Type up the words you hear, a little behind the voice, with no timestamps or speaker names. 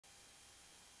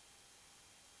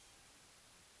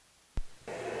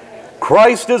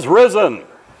Christ is risen.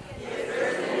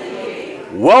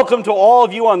 Welcome to all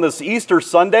of you on this Easter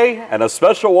Sunday, and a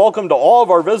special welcome to all of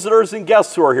our visitors and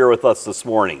guests who are here with us this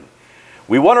morning.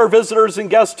 We want our visitors and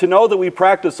guests to know that we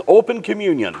practice open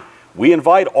communion. We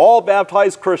invite all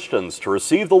baptized Christians to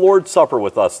receive the Lord's Supper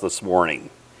with us this morning.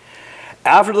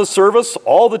 After the service,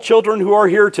 all the children who are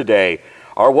here today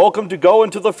are welcome to go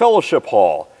into the fellowship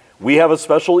hall. We have a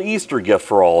special Easter gift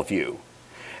for all of you.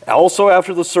 Also,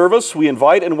 after the service, we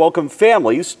invite and welcome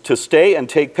families to stay and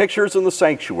take pictures in the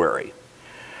sanctuary.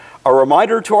 A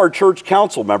reminder to our church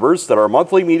council members that our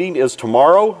monthly meeting is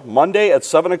tomorrow, Monday at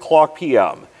 7 o'clock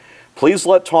p.m. Please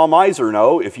let Tom Iser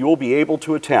know if you will be able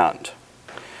to attend.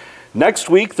 Next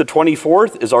week, the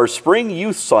 24th, is our Spring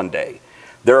Youth Sunday.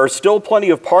 There are still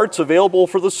plenty of parts available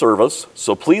for the service,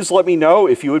 so please let me know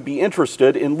if you would be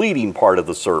interested in leading part of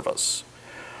the service.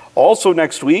 Also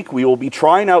next week, we will be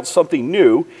trying out something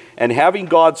new and having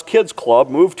God's Kids Club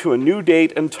move to a new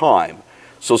date and time.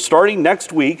 So starting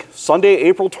next week, Sunday,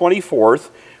 April 24th,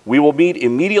 we will meet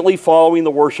immediately following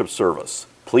the worship service.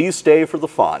 Please stay for the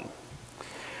fun.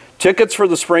 Tickets for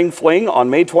the Spring Fling on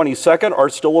May 22nd are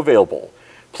still available.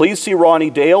 Please see Ronnie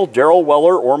Dale, Daryl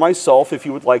Weller, or myself if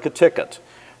you would like a ticket.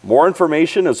 More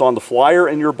information is on the flyer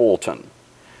in your bulletin.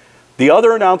 The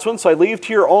other announcements I leave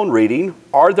to your own reading.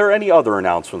 Are there any other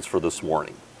announcements for this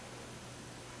morning?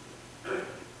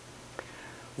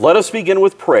 Let us begin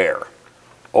with prayer.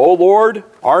 O Lord,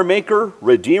 our Maker,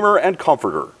 Redeemer, and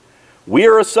Comforter, we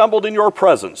are assembled in your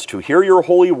presence to hear your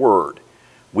holy word.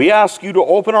 We ask you to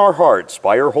open our hearts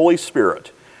by your Holy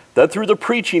Spirit, that through the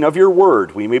preaching of your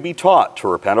word we may be taught to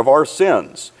repent of our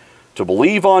sins, to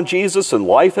believe on Jesus in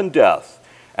life and death,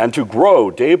 and to grow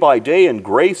day by day in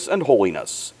grace and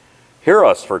holiness. Hear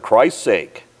us for Christ's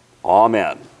sake.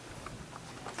 Amen.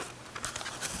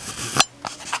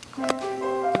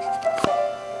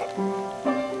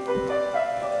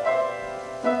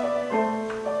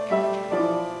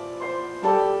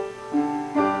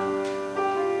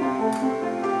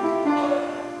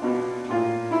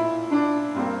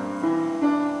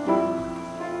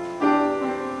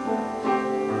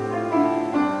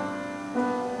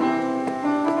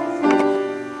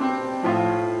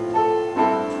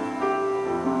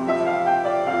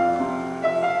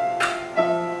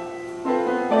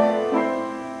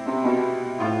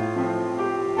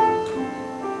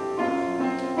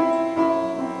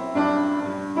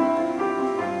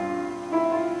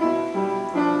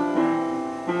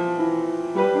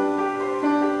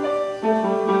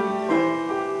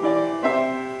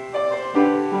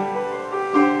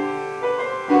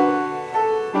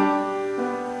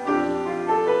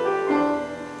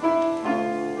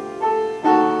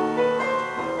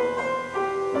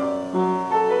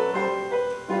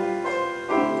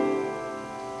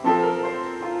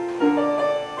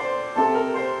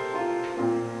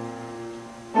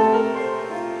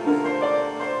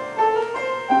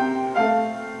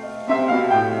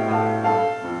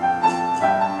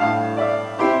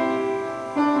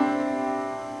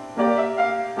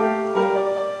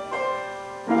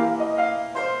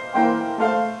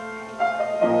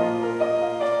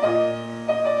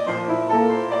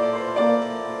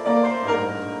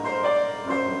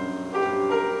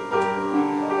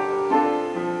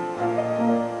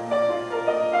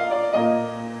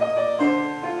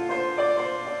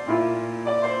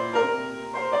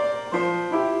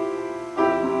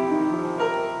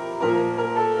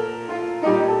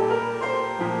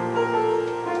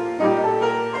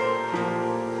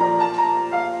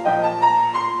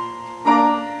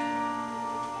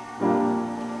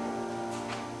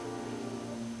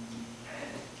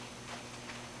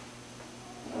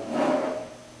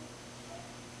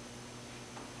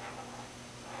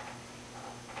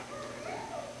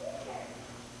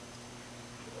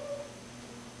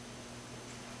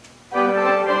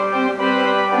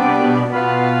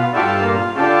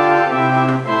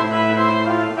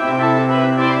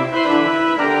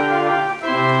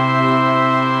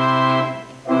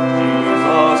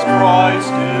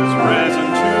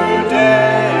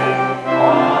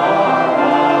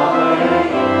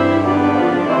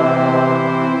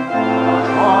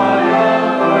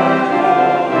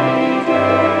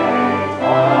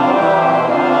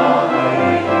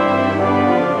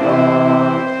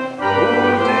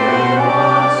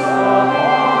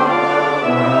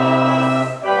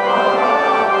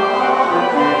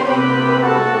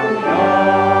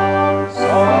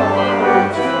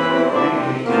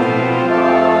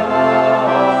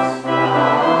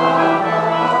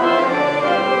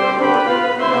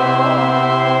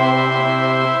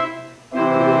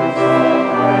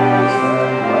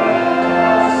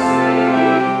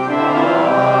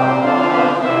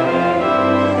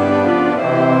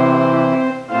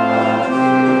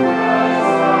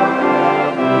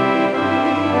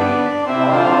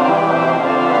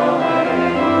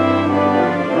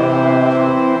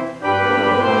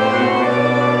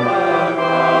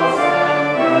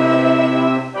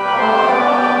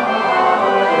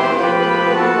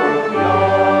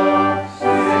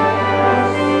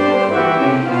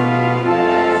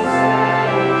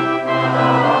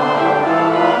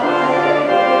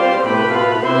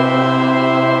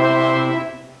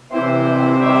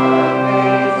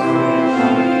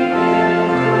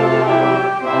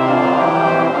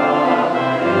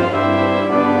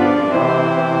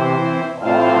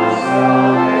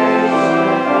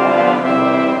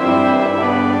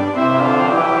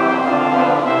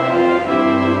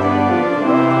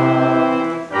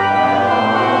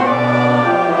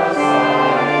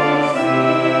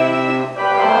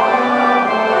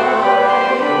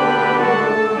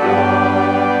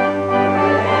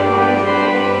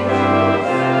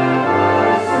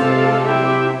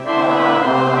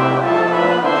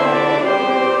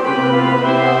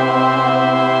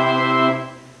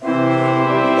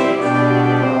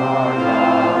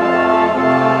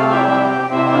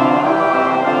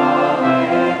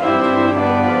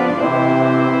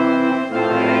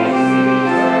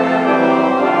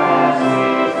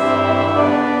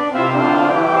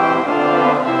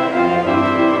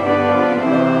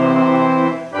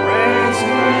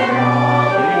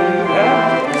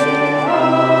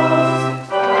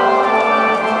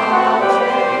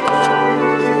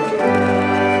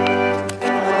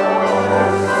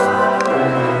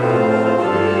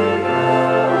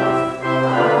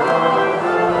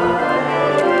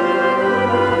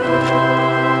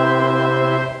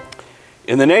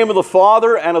 In the name of the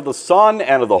Father, and of the Son,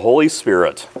 and of the Holy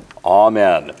Spirit.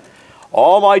 Amen.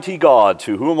 Almighty God,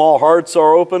 to whom all hearts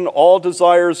are open, all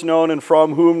desires known, and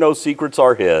from whom no secrets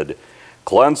are hid,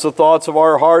 cleanse the thoughts of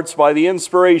our hearts by the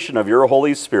inspiration of your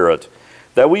Holy Spirit,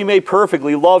 that we may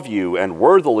perfectly love you and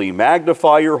worthily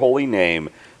magnify your holy name,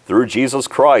 through Jesus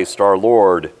Christ our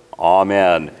Lord.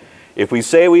 Amen. If we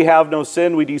say we have no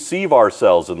sin, we deceive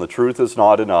ourselves, and the truth is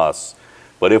not in us.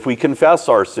 But if we confess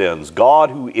our sins,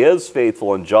 God, who is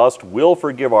faithful and just, will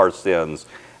forgive our sins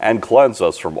and cleanse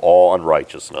us from all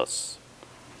unrighteousness.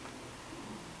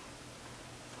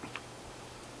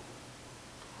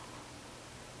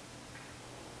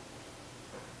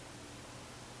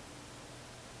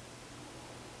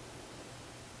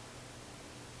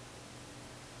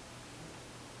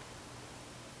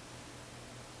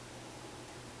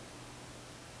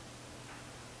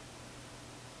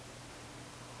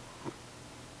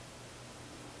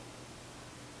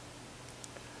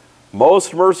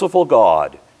 Most merciful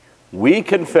God, we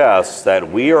confess that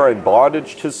we are in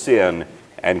bondage to sin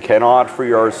and cannot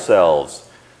free ourselves.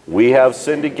 We have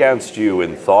sinned against you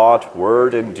in thought,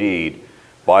 word, and deed,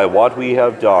 by what we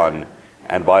have done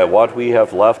and by what we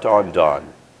have left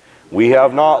undone. We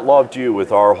have not loved you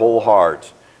with our whole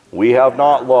heart. We have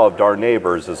not loved our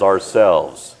neighbors as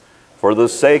ourselves. For the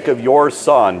sake of your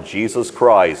Son, Jesus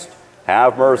Christ,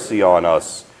 have mercy on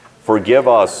us. Forgive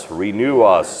us, renew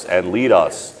us, and lead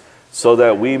us, so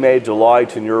that we may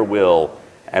delight in your will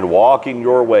and walk in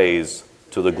your ways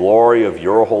to the glory of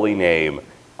your holy name.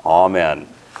 Amen.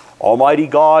 Almighty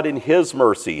God, in his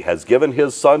mercy, has given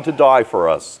his Son to die for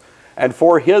us, and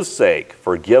for his sake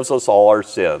forgives us all our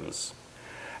sins.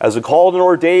 As a called and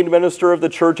ordained minister of the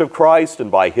Church of Christ,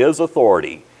 and by his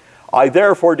authority, I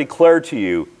therefore declare to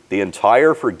you the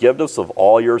entire forgiveness of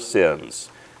all your sins.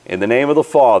 In the name of the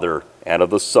Father, and of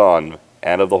the Son,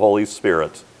 and of the Holy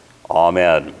Spirit.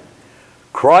 Amen.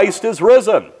 Christ is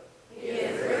risen. He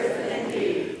is risen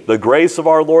indeed. The grace of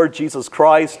our Lord Jesus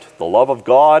Christ, the love of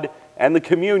God, and the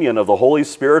communion of the Holy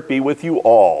Spirit be with you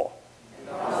all. And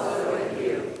also with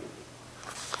you.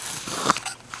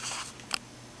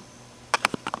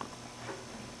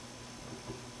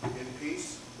 In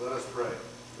peace, let us pray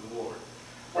to the Lord.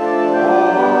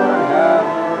 Lord, have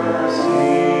mercy.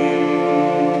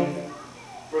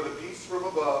 For the peace from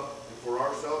above and for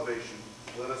our salvation,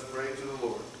 let us pray to the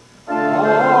Lord.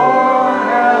 Lord,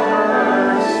 have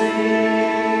mercy.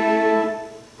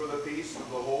 For the peace of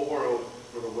the whole world,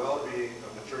 for the well-being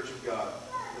of the Church of God,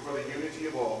 and for the unity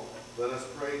of all, let us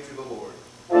pray to the Lord.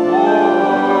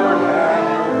 Lord,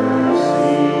 have mercy.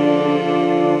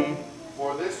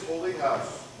 For this holy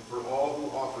house, and for all who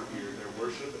offer here their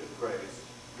worship and praise,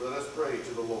 let us pray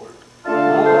to the Lord.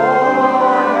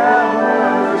 Lord, have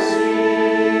mercy.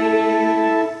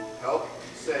 Help,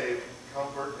 save,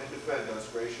 comfort, and defend us,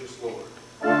 gracious Lord.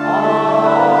 Amen.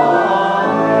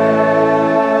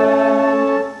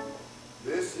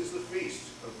 This is the feast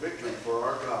of victory for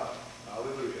our God.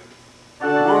 Alleluia.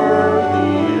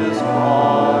 Worthy is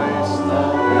Christ, the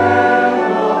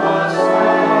Lamb of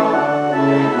Messiah,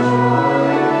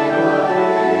 enjoying the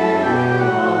name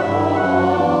of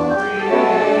all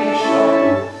creation,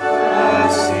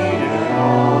 blessing and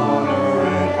honor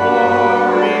and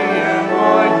glory and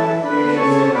might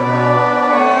is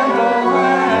now and the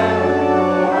Lamb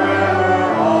forever.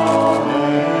 Amen.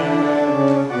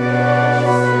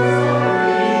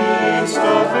 Feast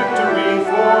of victory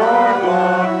for our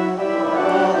God,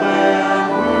 the Lamb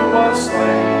who was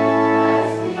slain.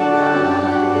 Amen.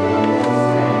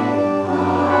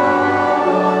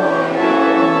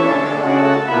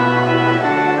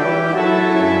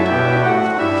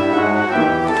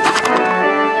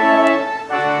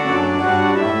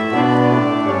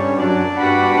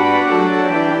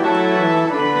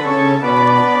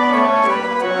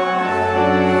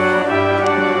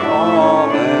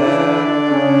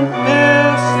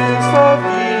 This is the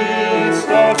feast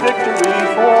of victory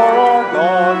for our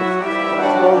God.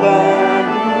 The Lamb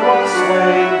who was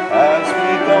slain has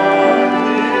begun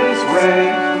his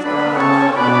reign.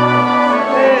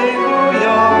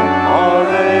 Alleluia.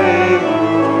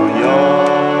 Alleluia.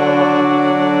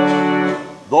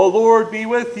 The Lord be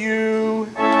with you.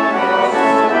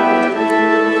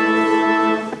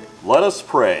 Let us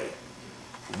pray.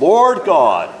 Lord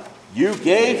God, you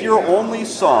gave your only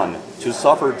Son to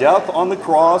suffer death on the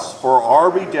cross for our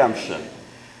redemption,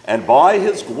 and by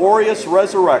his glorious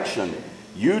resurrection,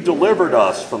 you delivered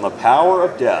us from the power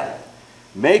of death.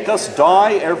 Make us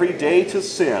die every day to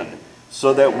sin,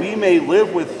 so that we may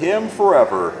live with him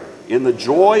forever in the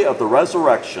joy of the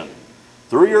resurrection.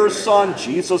 Through your Son,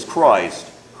 Jesus Christ,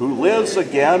 who lives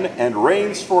again and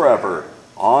reigns forever.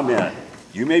 Amen.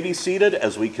 You may be seated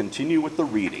as we continue with the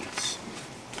readings.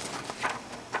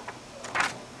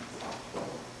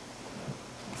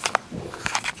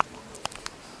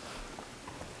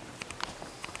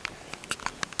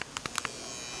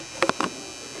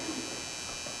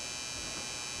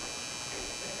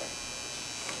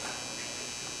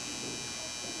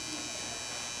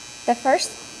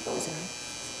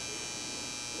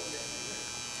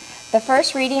 The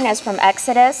first reading is from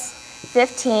Exodus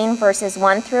 15, verses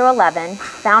 1 through 11,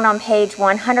 found on page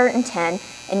 110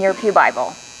 in your Pew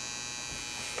Bible.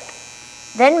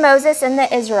 Then Moses and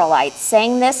the Israelites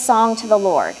sang this song to the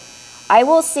Lord. I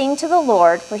will sing to the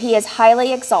Lord, for he is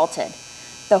highly exalted.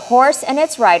 The horse and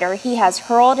its rider he has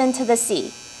hurled into the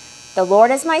sea. The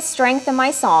Lord is my strength and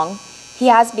my song. He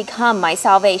has become my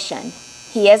salvation.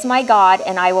 He is my God,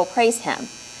 and I will praise him.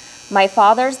 My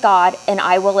father's God, and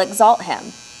I will exalt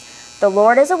him. The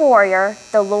Lord is a warrior.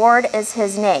 The Lord is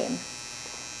his name.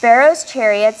 Pharaoh's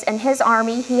chariots and his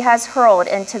army he has hurled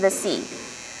into the sea.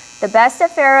 The best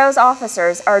of Pharaoh's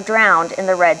officers are drowned in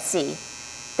the Red Sea.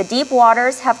 The deep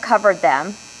waters have covered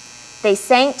them. They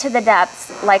sank to the depths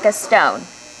like a stone.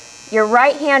 Your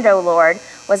right hand, O Lord,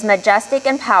 was majestic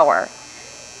in power.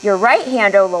 Your right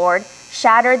hand, O Lord,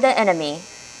 shattered the enemy.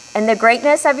 In the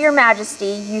greatness of your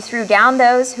majesty, you threw down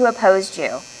those who opposed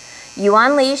you. You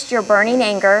unleashed your burning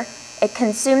anger. It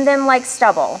consumed them like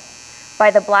stubble.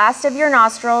 By the blast of your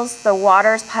nostrils, the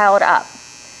waters piled up.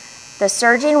 The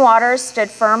surging waters stood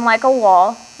firm like a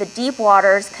wall. The deep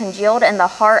waters congealed in the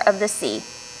heart of the sea.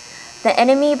 The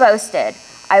enemy boasted,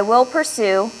 I will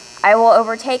pursue. I will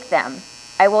overtake them.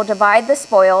 I will divide the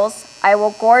spoils. I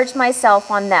will gorge myself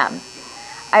on them.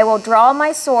 I will draw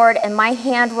my sword, and my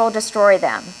hand will destroy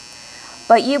them.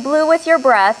 But you blew with your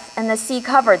breath, and the sea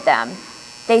covered them.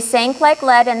 They sank like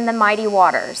lead in the mighty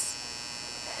waters.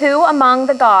 Who among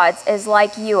the gods is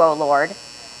like you, O Lord?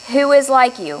 Who is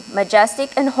like you,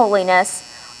 majestic in holiness,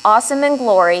 awesome in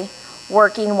glory,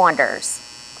 working wonders?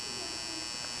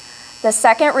 The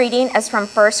second reading is from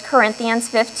 1 Corinthians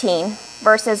 15,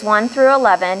 verses 1 through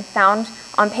 11, found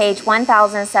on page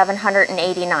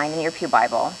 1789 in your Pew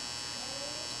Bible.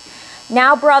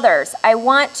 Now, brothers, I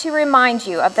want to remind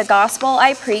you of the gospel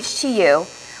I preached to you,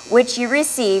 which you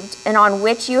received and on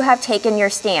which you have taken your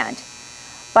stand.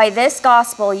 By this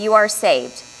gospel you are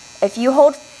saved, if you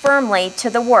hold firmly to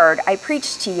the word I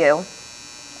preached to you.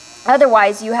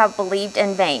 Otherwise you have believed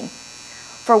in vain.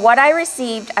 For what I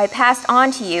received I passed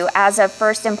on to you as of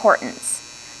first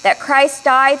importance, that Christ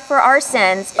died for our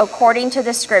sins according to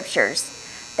the Scriptures,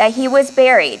 that he was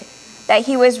buried, that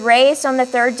he was raised on the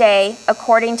third day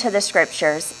according to the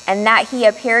Scriptures, and that he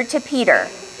appeared to Peter,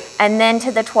 and then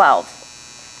to the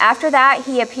 12. After that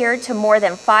he appeared to more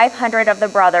than 500 of the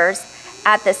brothers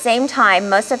at the same time,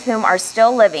 most of whom are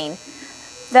still living,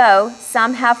 though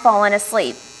some have fallen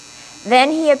asleep. Then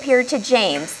he appeared to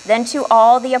James, then to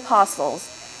all the apostles,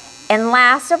 and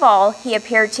last of all he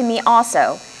appeared to me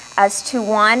also, as to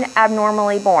one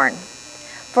abnormally born.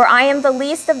 For I am the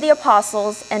least of the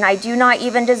apostles, and I do not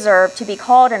even deserve to be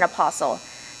called an apostle,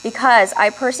 because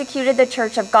I persecuted the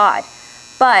church of God.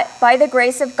 But by the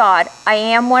grace of God, I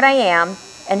am what I am,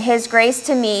 and his grace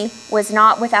to me was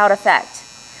not without effect.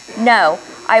 No,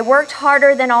 I worked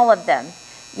harder than all of them,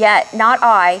 yet not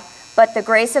I, but the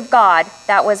grace of God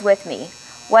that was with me.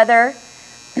 Whether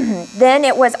then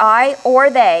it was I or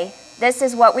they, this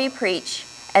is what we preach,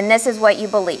 and this is what you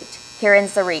believed. Here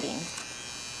ends the reading.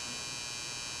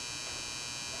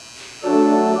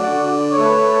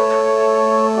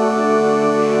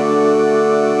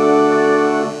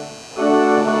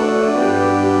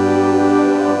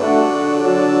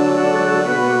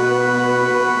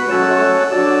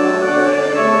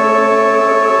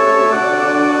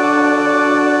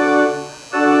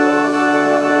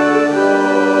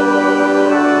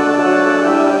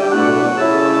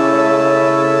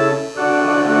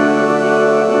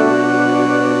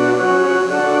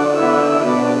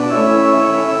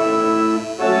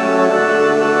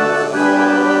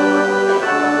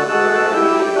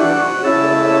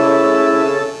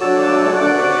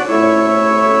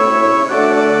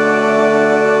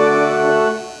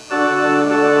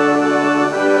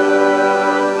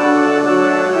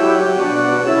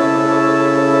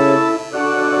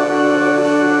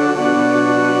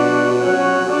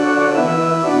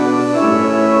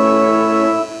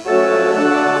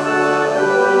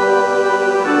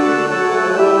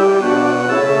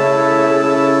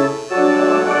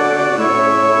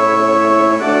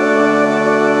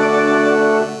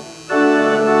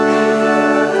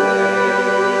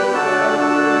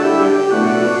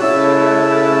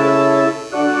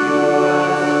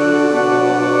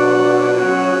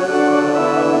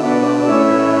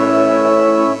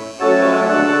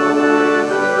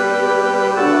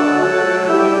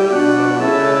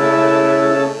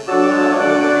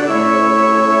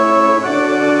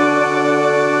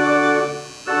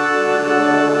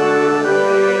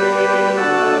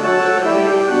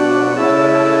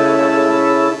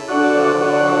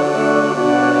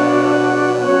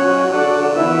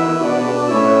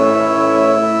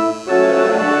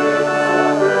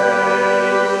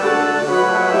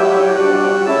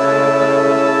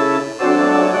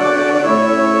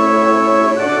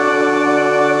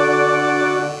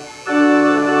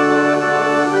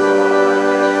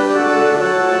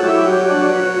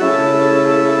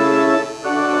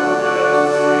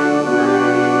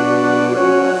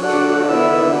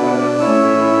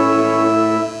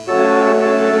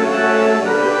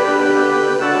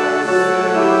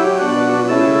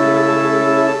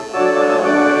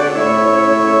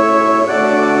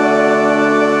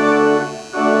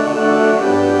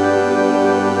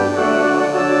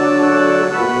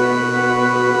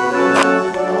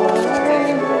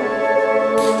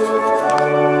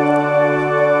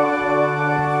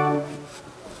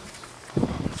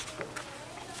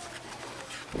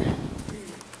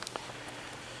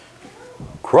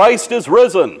 Christ is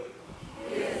risen.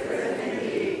 He is risen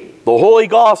indeed. The Holy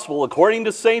Gospel according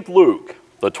to St. Luke,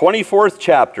 the 24th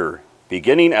chapter,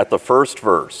 beginning at the first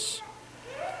verse.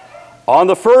 On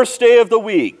the first day of the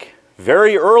week,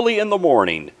 very early in the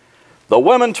morning, the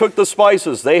women took the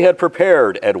spices they had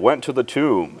prepared and went to the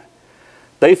tomb.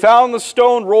 They found the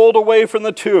stone rolled away from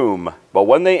the tomb, but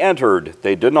when they entered,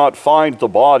 they did not find the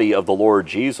body of the Lord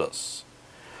Jesus.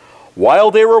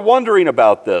 While they were wondering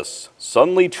about this,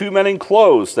 suddenly 2 men in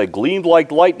clothes that gleamed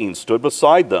like lightning stood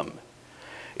beside them.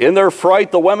 In their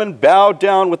fright, the women bowed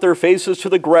down with their faces to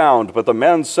the ground, but the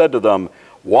men said to them,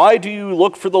 "Why do you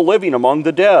look for the living among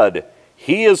the dead?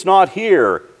 He is not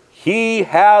here. He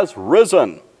has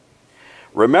risen.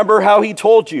 Remember how he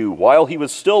told you while he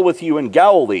was still with you in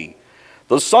Galilee.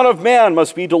 The Son of Man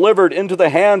must be delivered into the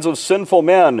hands of sinful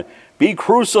men, be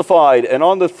crucified, and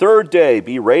on the third day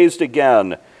be raised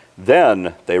again."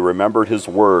 Then they remembered his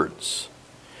words.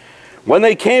 When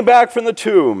they came back from the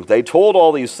tomb, they told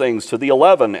all these things to the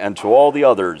 11 and to all the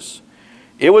others.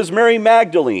 It was Mary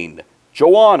Magdalene,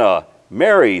 Joanna,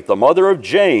 Mary, the mother of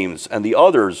James, and the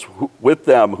others with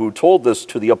them who told this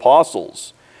to the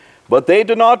apostles. But they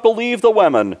did not believe the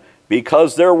women,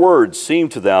 because their words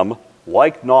seemed to them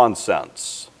like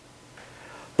nonsense.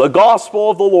 The Gospel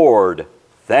of the Lord.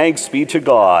 Thanks be to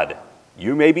God.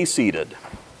 You may be seated.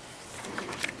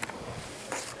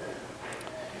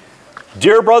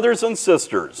 Dear brothers and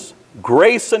sisters,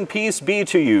 grace and peace be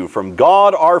to you from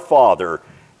God our Father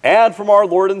and from our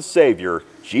Lord and Savior,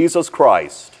 Jesus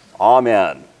Christ.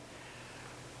 Amen.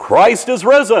 Christ is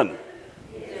risen.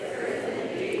 He is risen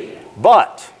indeed.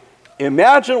 But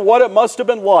imagine what it must have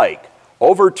been like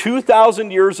over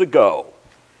 2,000 years ago.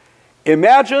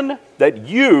 Imagine that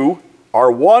you are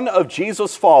one of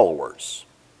Jesus' followers.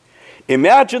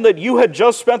 Imagine that you had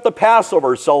just spent the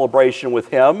Passover celebration with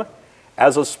him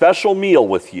as a special meal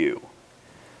with you.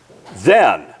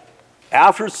 Then,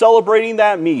 after celebrating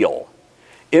that meal,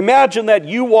 imagine that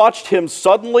you watched him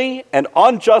suddenly and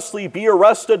unjustly be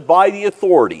arrested by the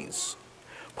authorities,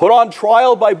 put on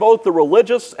trial by both the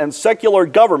religious and secular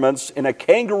governments in a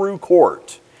kangaroo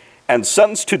court, and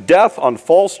sentenced to death on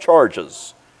false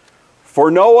charges,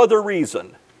 for no other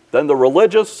reason than the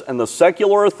religious and the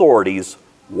secular authorities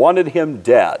wanted him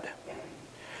dead.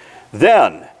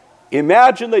 Then,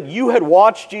 imagine that you had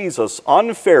watched Jesus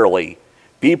unfairly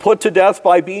be put to death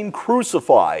by being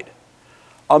crucified,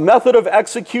 a method of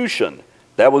execution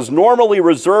that was normally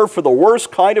reserved for the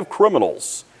worst kind of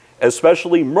criminals,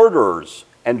 especially murderers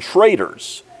and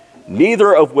traitors,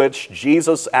 neither of which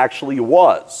Jesus actually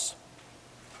was.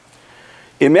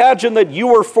 Imagine that you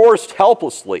were forced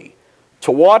helplessly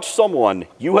to watch someone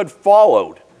you had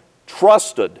followed,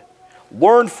 trusted,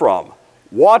 learned from,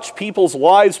 watched people's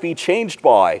lives be changed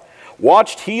by,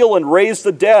 watched heal and raise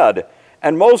the dead,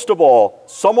 and most of all,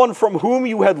 someone from whom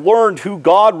you had learned who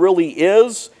God really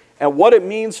is and what it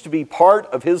means to be part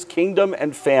of his kingdom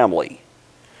and family.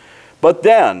 But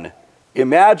then,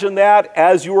 imagine that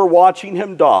as you were watching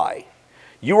him die,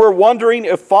 you were wondering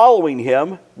if following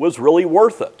him was really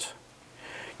worth it.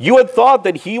 You had thought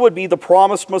that he would be the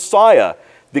promised Messiah,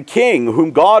 the king whom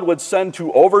God would send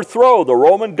to overthrow the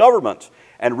Roman government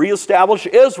and reestablish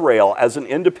Israel as an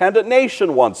independent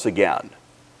nation once again.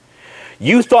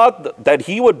 You thought that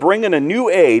he would bring in a new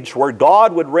age where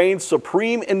God would reign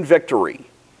supreme in victory.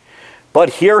 But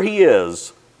here he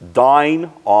is,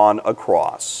 dying on a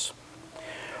cross.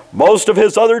 Most of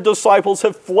his other disciples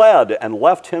have fled and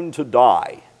left him to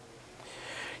die.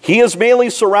 He is mainly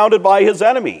surrounded by his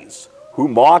enemies, who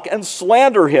mock and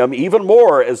slander him even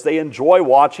more as they enjoy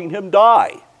watching him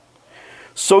die.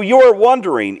 So you are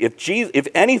wondering if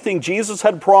anything Jesus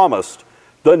had promised,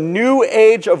 the new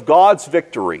age of God's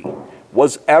victory,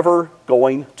 was ever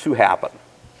going to happen.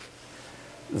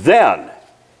 Then,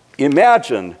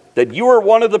 imagine that you are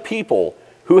one of the people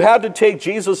who had to take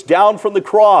Jesus down from the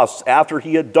cross after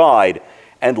he had died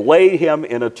and lay him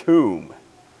in a tomb.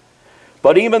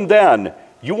 But even then,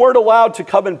 you weren't allowed to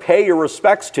come and pay your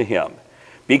respects to him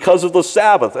because of the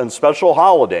Sabbath and special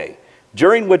holiday,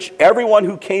 during which everyone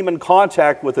who came in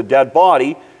contact with a dead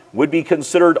body would be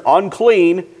considered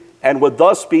unclean and would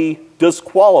thus be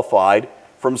disqualified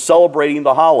from celebrating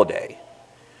the holiday.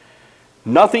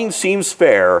 Nothing seems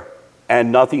fair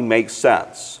and nothing makes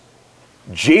sense.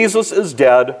 Jesus is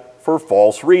dead for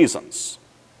false reasons.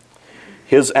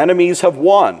 His enemies have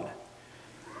won.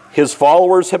 His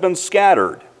followers have been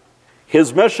scattered.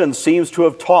 His mission seems to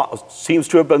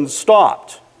have been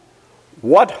stopped.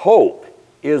 What hope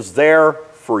is there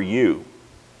for you?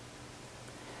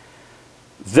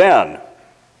 Then,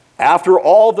 after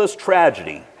all this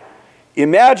tragedy,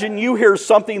 imagine you hear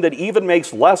something that even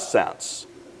makes less sense.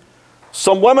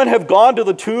 Some women have gone to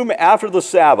the tomb after the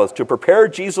Sabbath to prepare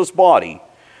Jesus' body,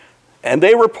 and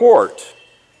they report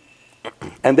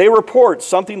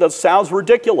something that sounds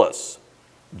ridiculous.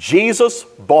 Jesus'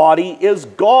 body is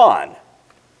gone.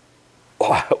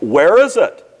 Where is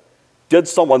it? Did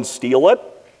someone steal it?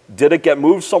 Did it get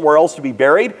moved somewhere else to be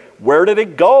buried? Where did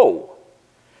it go?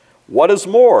 What is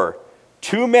more,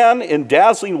 two men in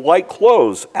dazzling white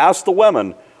clothes asked the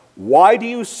women, "Why do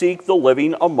you seek the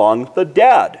living among the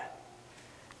dead?"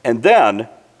 And then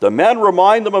the men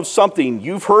remind them of something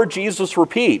you've heard Jesus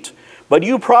repeat, but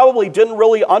you probably didn't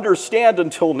really understand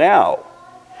until now.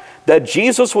 That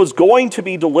Jesus was going to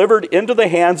be delivered into the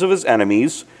hands of his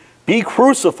enemies, be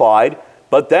crucified,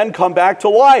 but then come back to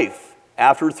life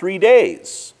after 3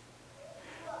 days.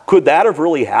 Could that have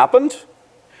really happened?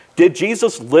 Did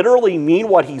Jesus literally mean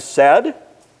what he said?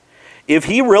 If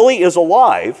he really is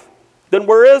alive, then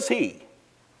where is he?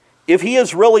 If he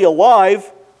is really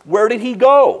alive, where did he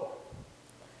go?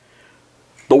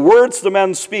 The words the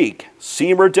men speak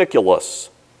seem ridiculous,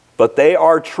 but they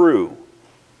are true.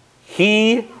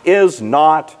 He is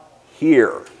not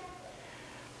here.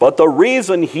 But the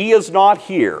reason he is not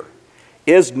here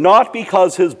is not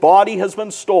because his body has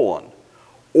been stolen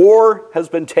or has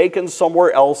been taken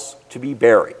somewhere else to be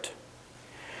buried.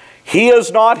 He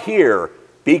is not here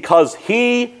because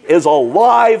he is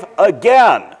alive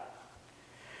again.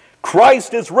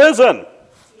 Christ is risen.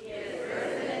 He is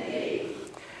risen indeed.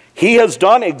 He has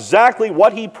done exactly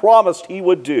what he promised he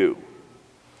would do.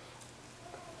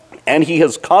 And he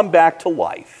has come back to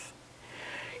life.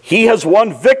 He has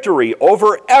won victory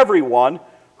over everyone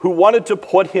who wanted to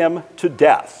put him to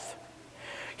death.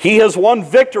 He has won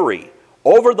victory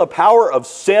over the power of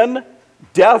sin,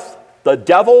 death, the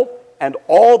devil, and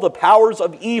all the powers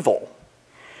of evil.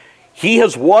 He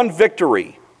has won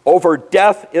victory over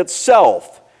death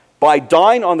itself by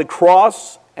dying on the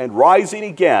cross and rising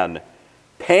again,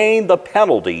 paying the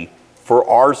penalty for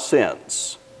our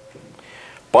sins.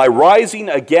 By rising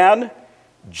again,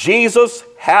 Jesus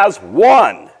has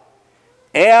won,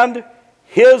 and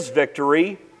his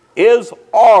victory is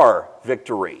our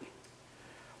victory.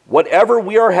 Whatever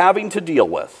we are having to deal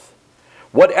with,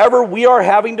 whatever we are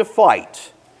having to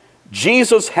fight,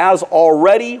 Jesus has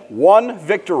already won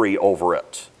victory over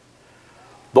it.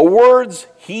 The words,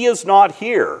 "He is not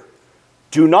here,"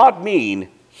 do not mean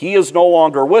he is no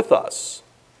longer with us.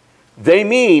 They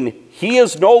mean he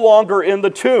is no longer in the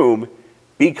tomb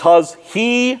because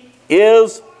he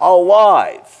is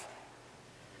alive.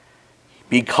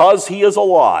 Because he is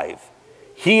alive,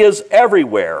 he is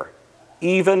everywhere,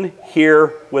 even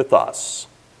here with us.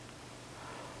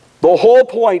 The whole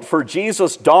point for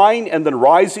Jesus dying and then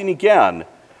rising again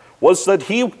was so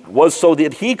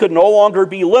that he could no longer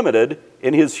be limited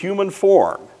in his human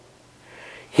form.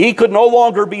 He could no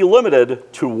longer be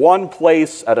limited to one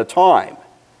place at a time.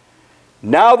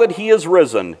 Now that he is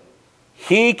risen,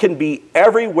 he can be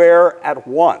everywhere at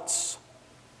once.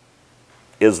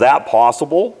 Is that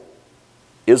possible?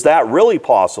 Is that really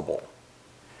possible?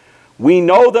 We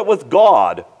know that with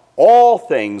God, all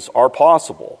things are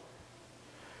possible.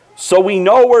 So we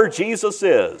know where Jesus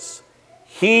is.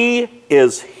 He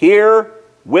is here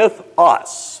with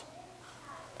us.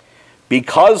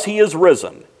 Because he is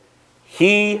risen,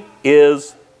 he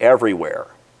is everywhere.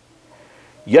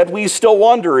 Yet we still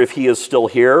wonder if he is still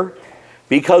here,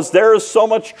 because there is so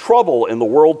much trouble in the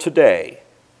world today.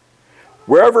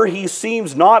 Wherever he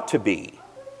seems not to be,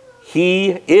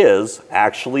 he is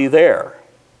actually there.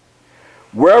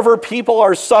 Wherever people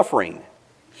are suffering,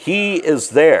 he is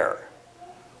there.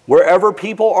 Wherever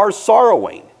people are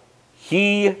sorrowing,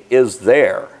 he is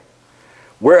there.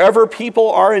 Wherever people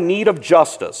are in need of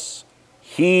justice,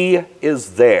 he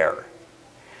is there.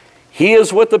 He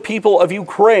is with the people of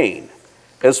Ukraine,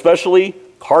 especially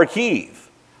Kharkiv,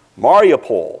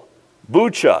 Mariupol,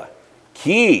 Bucha,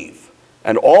 Kyiv,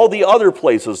 and all the other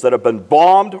places that have been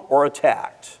bombed or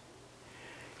attacked.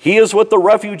 He is with the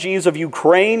refugees of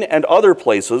Ukraine and other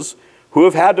places who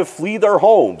have had to flee their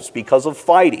homes because of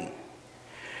fighting.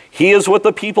 He is with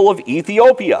the people of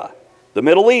Ethiopia, the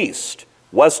Middle East,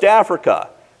 West Africa,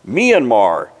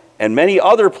 Myanmar, and many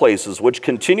other places which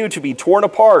continue to be torn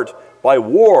apart by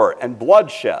war and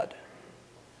bloodshed.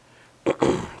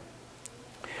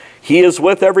 He is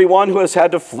with everyone who has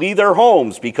had to flee their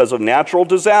homes because of natural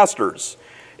disasters,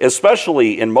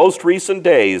 especially in most recent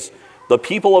days, the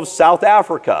people of South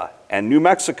Africa and New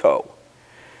Mexico.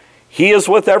 He is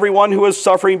with everyone who is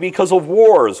suffering because of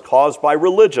wars caused by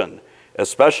religion,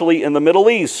 especially in the Middle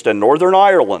East and Northern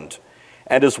Ireland,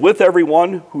 and is with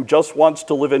everyone who just wants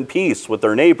to live in peace with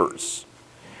their neighbors.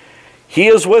 He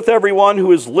is with everyone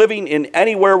who is living in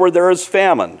anywhere where there is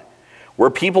famine, where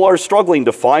people are struggling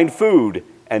to find food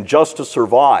and just to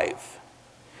survive.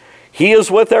 He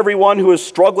is with everyone who is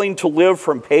struggling to live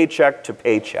from paycheck to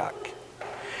paycheck.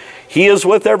 He is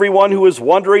with everyone who is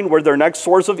wondering where their next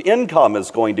source of income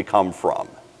is going to come from.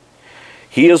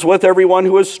 He is with everyone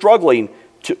who is struggling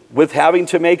with having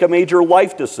to make a major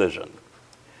life decision.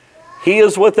 He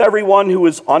is with everyone who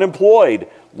is unemployed,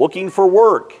 looking for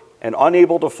work, and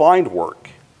unable to find work.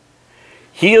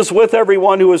 He is with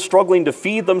everyone who is struggling to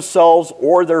feed themselves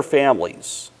or their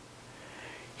families.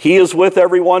 He is with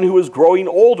everyone who is growing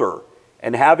older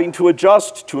and having to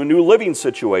adjust to a new living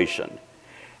situation.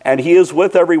 And he is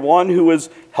with everyone who is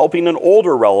helping an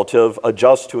older relative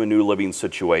adjust to a new living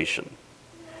situation.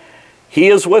 He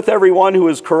is with everyone who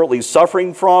is currently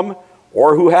suffering from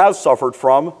or who has suffered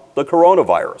from the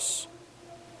coronavirus.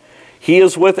 He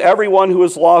is with everyone who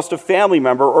has lost a family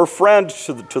member or friend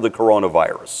to the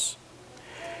coronavirus.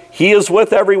 He is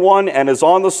with everyone and is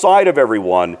on the side of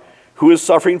everyone who is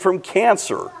suffering from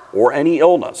cancer or any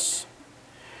illness.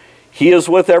 He is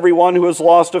with everyone who has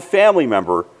lost a family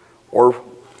member or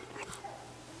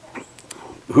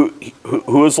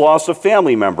who has lost a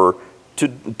family member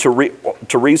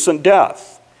to recent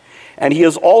death. And he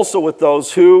is also with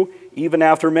those who, even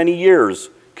after many years,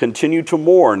 continue to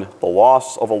mourn the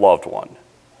loss of a loved one.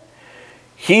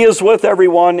 He is with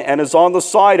everyone and is on the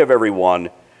side of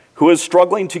everyone who is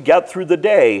struggling to get through the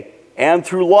day and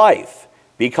through life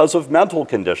because of mental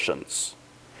conditions.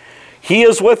 He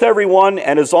is with everyone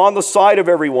and is on the side of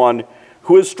everyone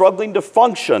who is struggling to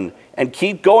function and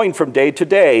keep going from day to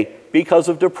day because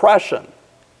of depression.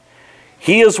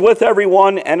 He is with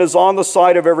everyone and is on the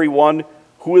side of everyone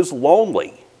who is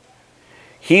lonely.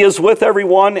 He is with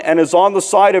everyone and is on the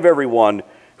side of everyone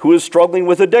who is struggling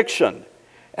with addiction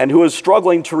and who is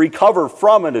struggling to recover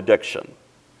from an addiction.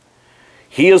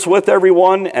 He is with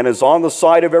everyone and is on the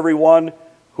side of everyone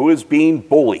who is being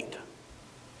bullied.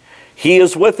 He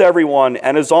is with everyone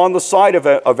and is on the side of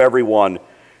everyone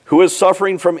who is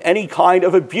suffering from any kind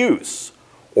of abuse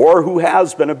or who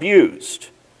has been abused.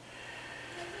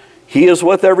 He is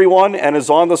with everyone and is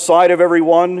on the side of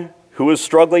everyone who is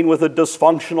struggling with a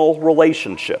dysfunctional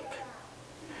relationship.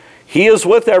 He is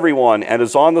with everyone and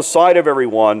is on the side of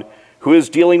everyone who is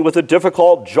dealing with a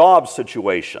difficult job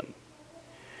situation.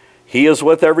 He is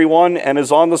with everyone and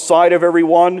is on the side of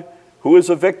everyone who is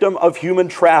a victim of human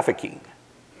trafficking.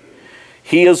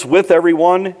 He is with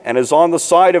everyone and is on the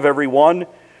side of everyone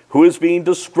who is being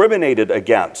discriminated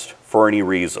against for any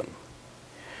reason.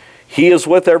 He is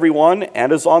with everyone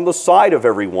and is on the side of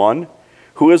everyone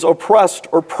who is oppressed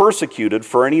or persecuted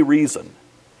for any reason.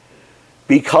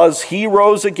 Because he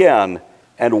rose again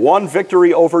and won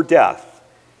victory over death,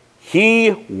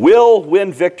 he will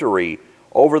win victory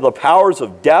over the powers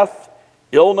of death,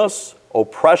 illness,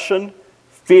 oppression,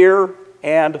 fear,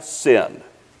 and sin.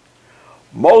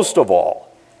 Most of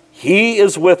all, he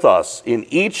is with us in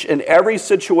each and every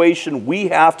situation we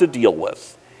have to deal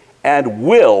with and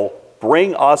will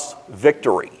bring us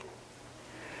victory.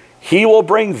 He will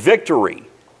bring victory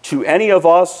to any of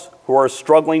us who are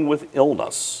struggling with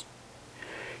illness.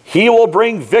 He will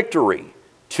bring victory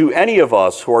to any of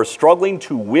us who are struggling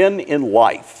to win in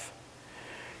life.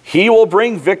 He will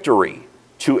bring victory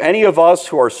to any of us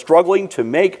who are struggling to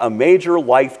make a major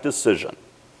life decision.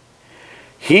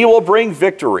 He will bring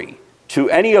victory to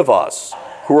any of us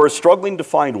who are struggling to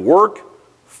find work,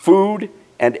 food,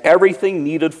 and everything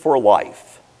needed for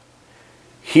life.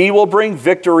 He will bring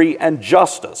victory and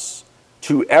justice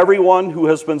to everyone who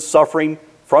has been suffering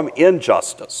from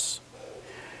injustice.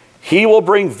 He will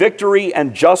bring victory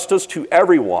and justice to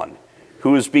everyone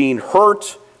who is being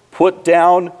hurt, put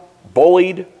down,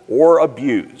 bullied, or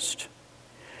abused.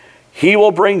 He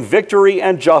will bring victory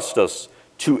and justice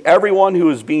to everyone who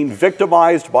is being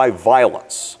victimized by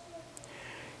violence.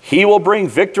 He will bring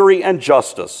victory and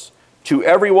justice to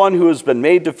everyone who has been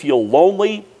made to feel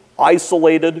lonely,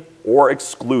 isolated, or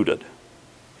excluded.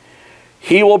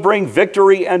 He will bring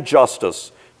victory and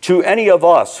justice to any of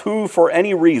us who, for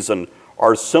any reason,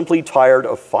 are simply tired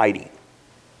of fighting.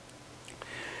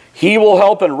 He will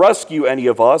help and rescue any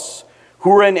of us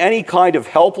who are in any kind of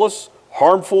helpless,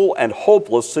 harmful, and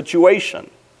hopeless situation.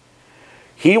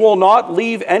 He will not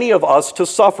leave any of us to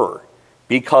suffer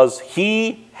because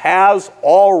he has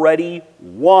already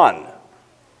won.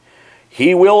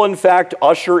 He will, in fact,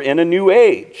 usher in a new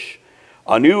age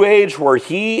where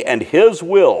he and his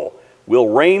will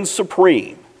reign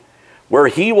supreme, where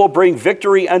he will bring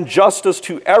victory and justice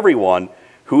to everyone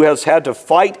who has had to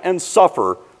fight and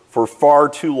suffer for far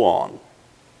too long.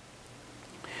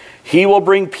 He will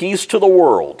bring peace to the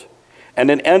world and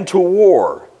an end to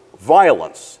war,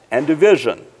 violence, and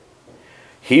division.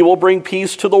 He will bring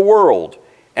peace to the world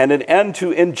and an end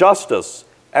to injustice,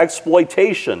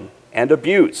 exploitation, and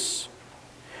abuse.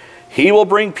 He will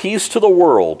bring peace to the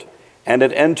world and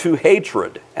an end to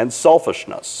hatred and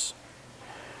selfishness.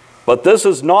 But this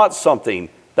is not something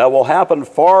that will happen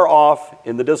far off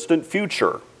in the distant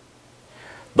future.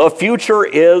 The future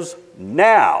is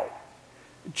now.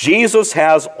 Jesus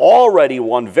has already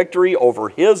won victory over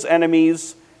his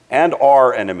enemies and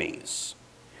our enemies.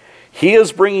 He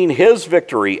is bringing his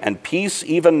victory and peace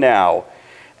even now,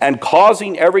 and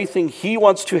causing everything he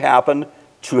wants to happen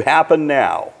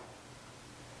now.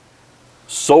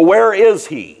 So where is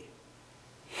he?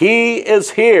 He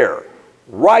is here,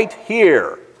 right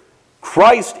here.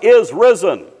 Christ is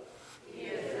risen. He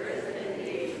is risen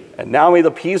indeed. And now may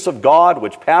the peace of God,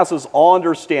 which passes all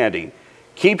understanding,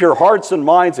 keep your hearts and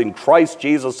minds in Christ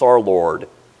Jesus our Lord.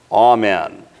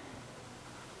 Amen.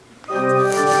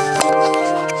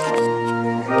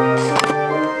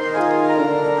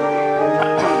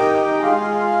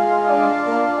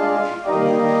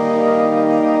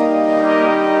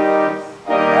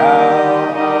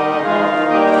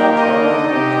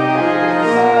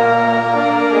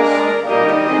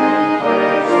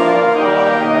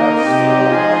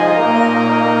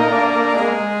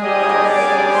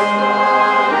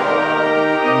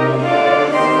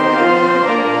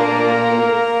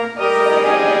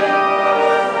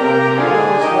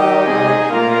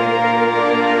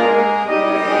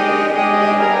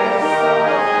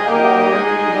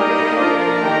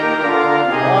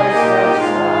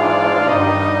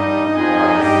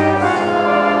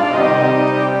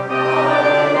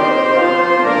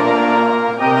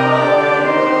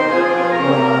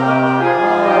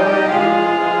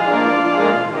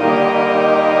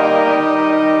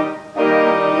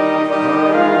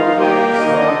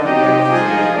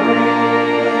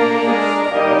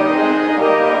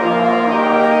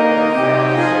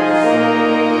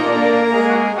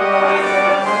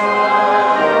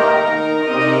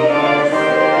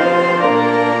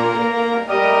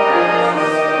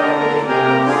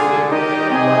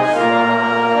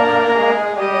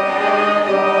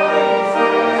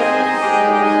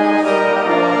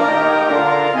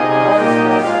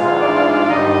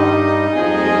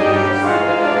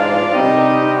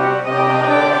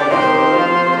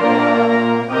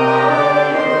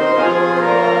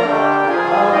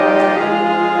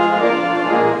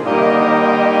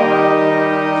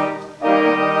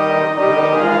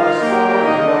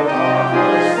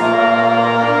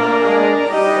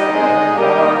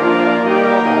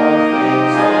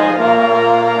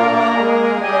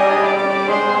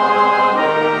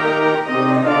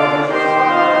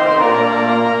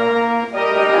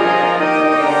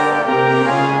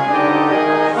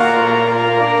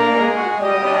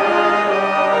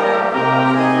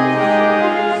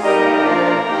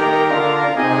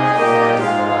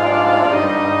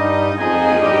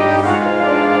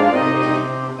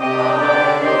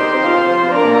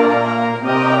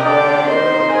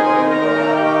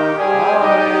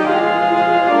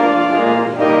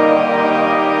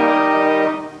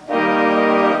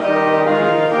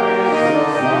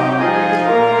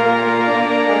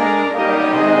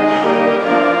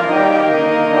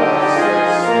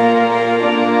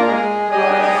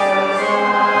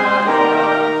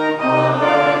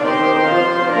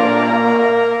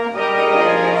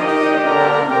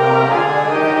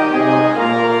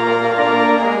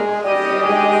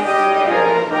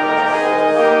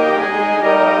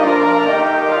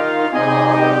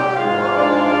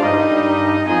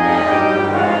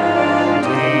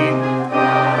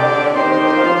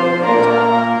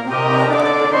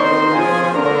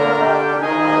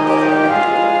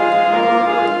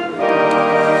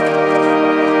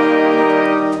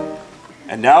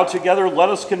 And now together let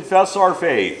us confess our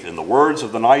faith in the words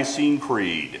of the Nicene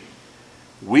Creed.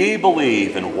 We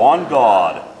believe in one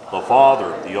God, the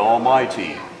Father, the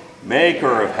Almighty,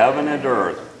 maker of heaven and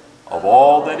earth, of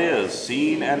all that is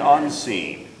seen and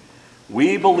unseen.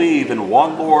 We believe in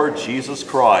one Lord Jesus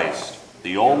Christ,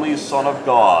 the only Son of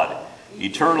God,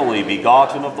 eternally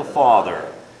begotten of the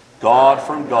Father, God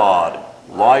from God,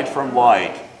 light from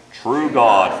light, true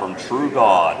God from true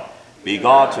God,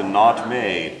 begotten, not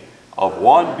made, of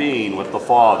one being with the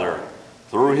Father.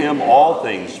 Through him all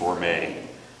things were made.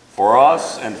 For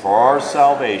us and for our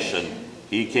salvation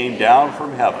he came down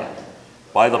from heaven.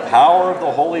 By the power of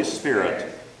the Holy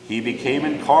Spirit he became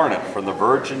incarnate from the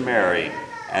Virgin Mary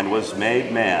and was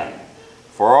made man.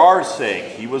 For our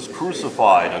sake he was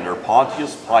crucified under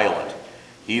Pontius Pilate.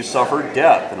 He suffered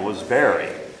death and was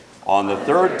buried. On the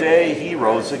third day he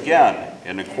rose again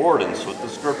in accordance with the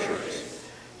Scriptures.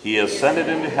 He ascended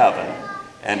into heaven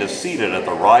and is seated at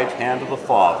the right hand of the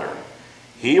Father.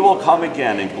 He will come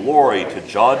again in glory to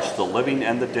judge the living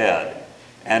and the dead,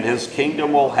 and his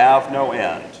kingdom will have no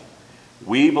end.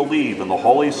 We believe in the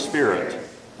Holy Spirit,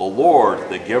 the Lord,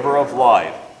 the giver of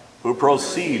life, who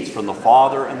proceeds from the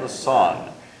Father and the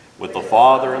Son. With the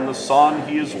Father and the Son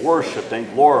he is worshipped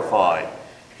and glorified.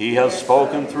 He has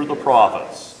spoken through the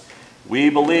prophets. We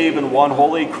believe in one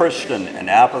holy Christian and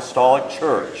apostolic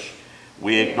church.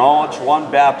 We acknowledge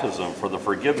one baptism for the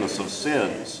forgiveness of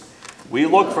sins. We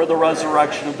look for the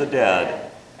resurrection of the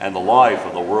dead and the life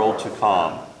of the world to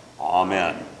come.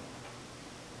 Amen.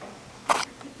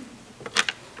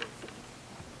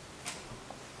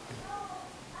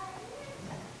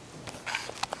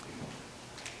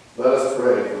 Let us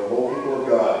pray for the whole people of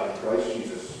God in Christ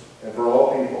Jesus, and for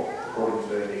all people according to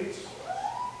their needs.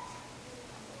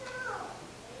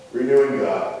 Renewing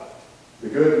God, the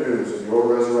good news of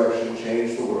your resurrection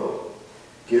changed the world.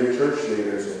 Give church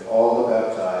leaders and all the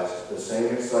baptized the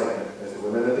same excitement as the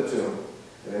women at the tomb,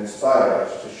 and inspire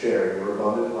us to share your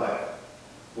abundant life.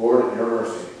 Lord, in your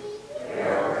mercy.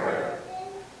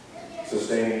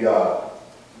 Sustaining God,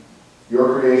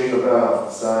 your creation abounds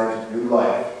with signs of new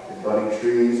life in budding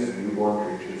trees and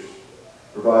newborn creatures.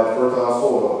 Provide fertile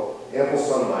soil, ample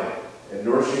sunlight, and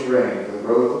nourishing rain for the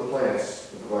growth of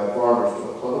plants, and provide farmers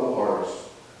with a plentiful harvest.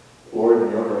 Lord,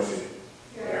 in your mercy.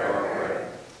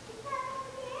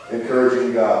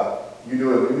 Encouraging God, you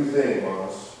do a new thing among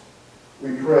us.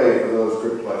 We pray for those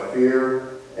gripped by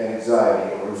fear and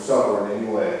anxiety or who suffer in any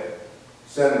way.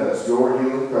 Send us your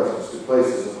healing presence to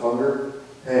places of hunger,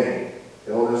 pain,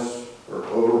 illness, or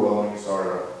overwhelming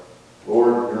sorrow.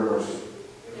 Lord, in your mercy.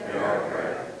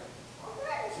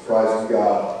 Surprising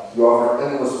God, you offer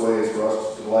endless ways for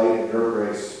us to delight in your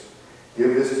grace.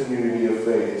 Give this community of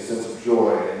faith a sense of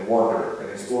joy and wonder in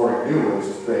exploring new ways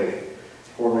of faith,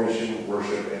 formation,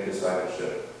 worship, and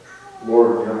discipleship.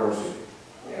 Lord, in your mercy.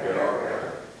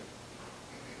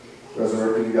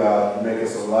 Resurrecting God, you make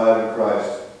us alive in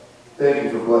Christ. Thank you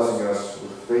for blessing us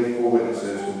with faithful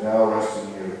witnesses who now rest in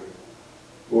you.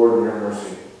 Lord, in your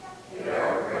mercy.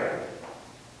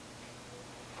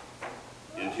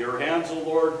 Into your hands, O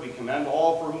Lord, we commend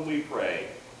all for whom we pray,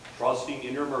 trusting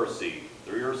in your mercy,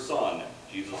 through your Son,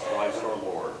 Jesus Christ our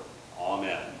Lord.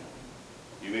 Amen.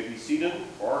 You may be seated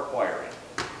for our choiring.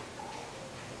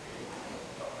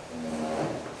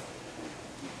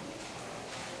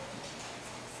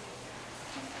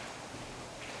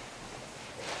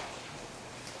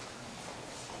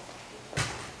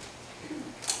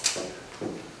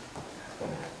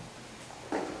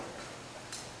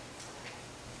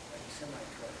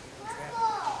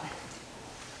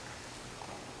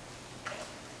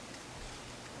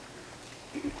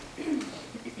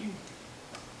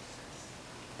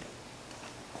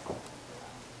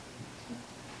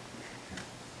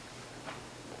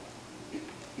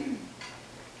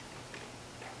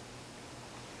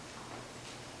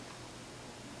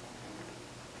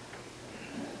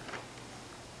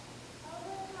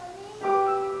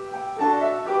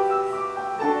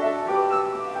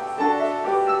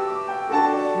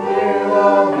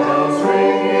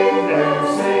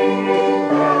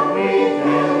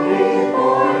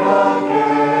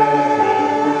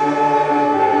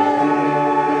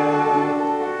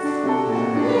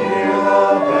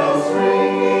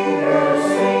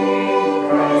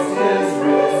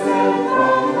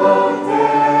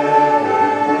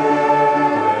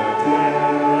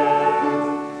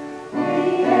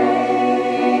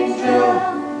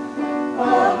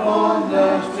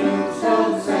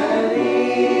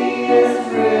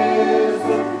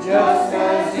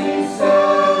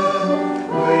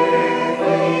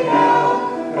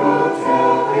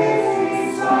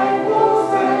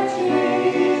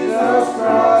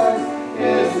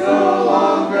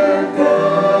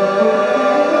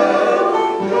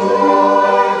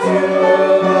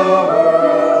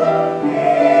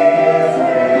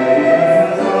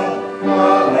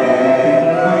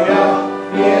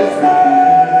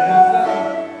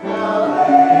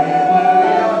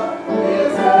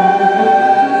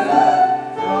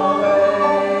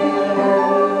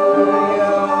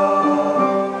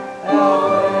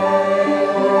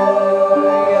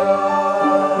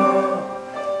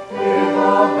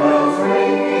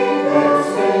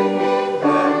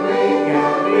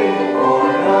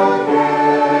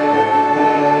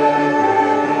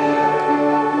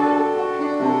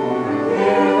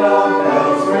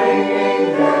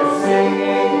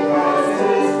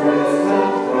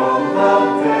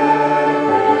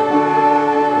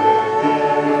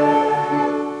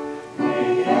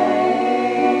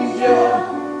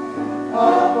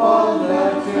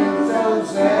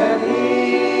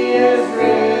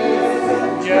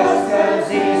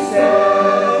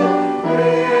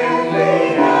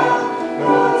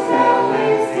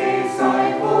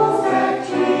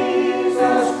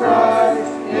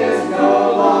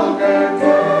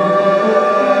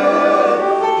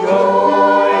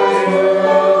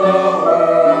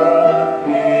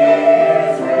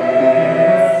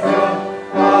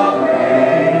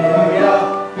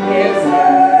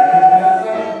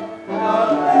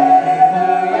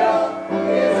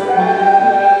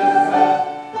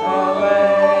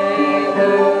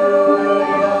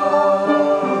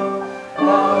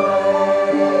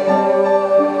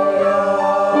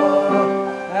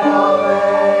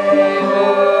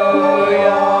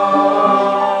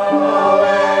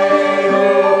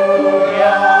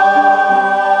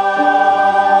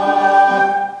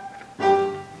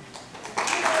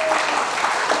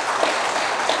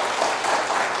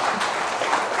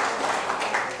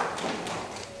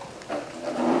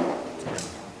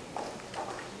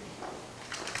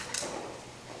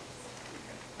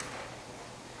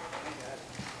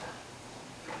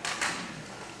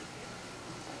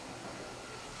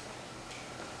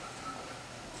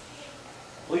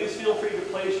 Please feel free to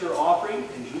place your offering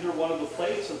in either one of the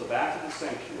plates at the back of the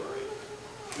sanctuary.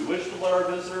 We wish to let our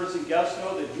visitors and guests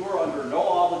know that you are under no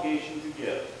obligation to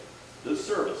give. This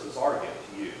service is our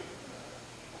gift to you.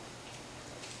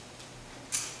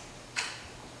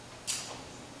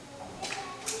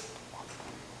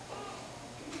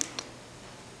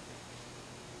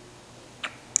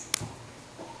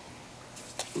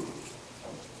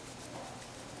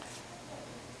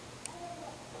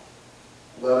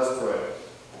 Let us pray.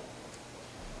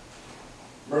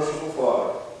 Merciful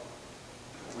Father,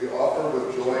 we offer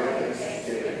with joy and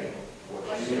thanksgiving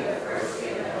what you have first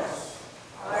given us,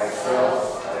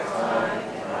 ourselves, our time,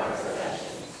 and our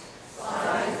possessions,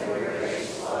 signs of your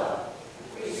gracious love.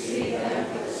 Receive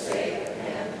them for the sake of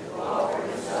him who offered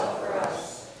himself for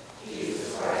us,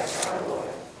 Jesus Christ our Lord.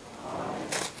 Amen.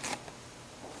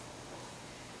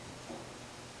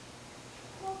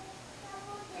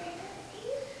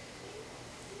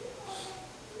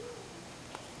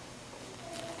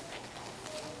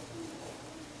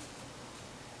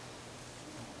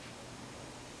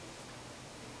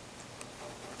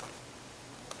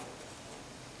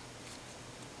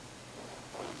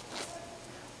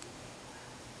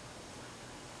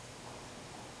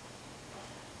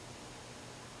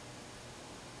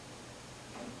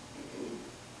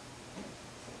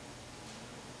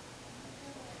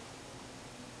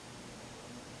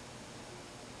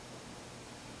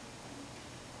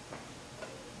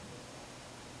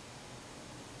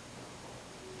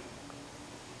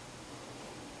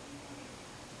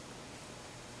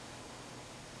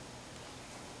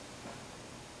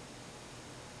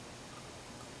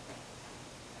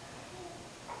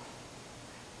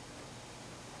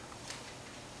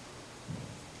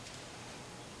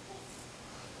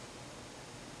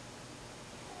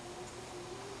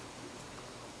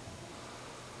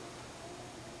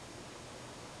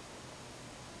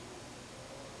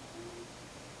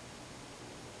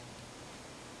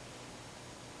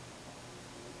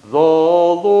 The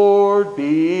Lord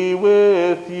be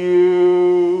with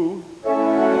you.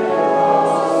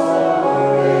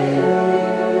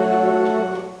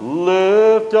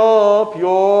 Lift up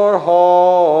your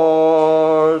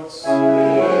hearts.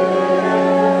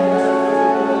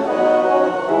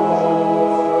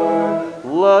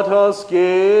 Let us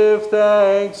give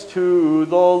thanks to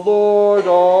the Lord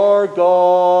our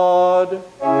God.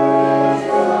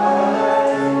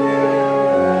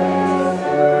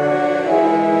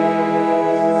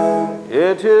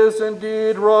 It is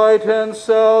indeed right and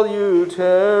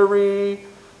salutary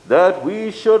that we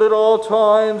should at all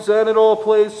times and in all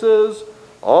places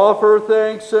offer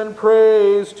thanks and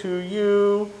praise to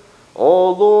you,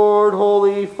 O Lord,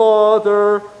 Holy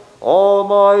Father,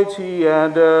 Almighty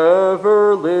and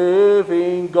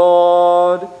ever-living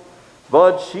God.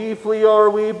 But chiefly are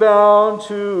we bound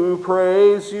to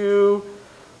praise you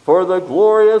for the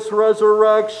glorious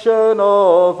resurrection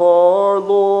of our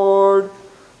Lord.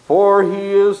 For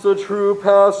he is the true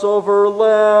Passover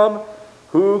Lamb,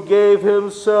 who gave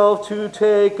himself to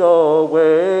take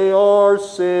away our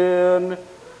sin,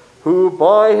 who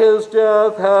by his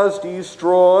death has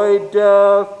destroyed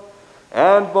death,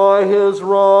 and by his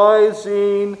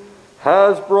rising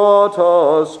has brought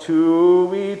us to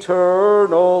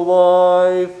eternal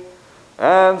life.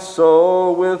 And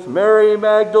so with Mary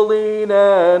Magdalene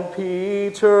and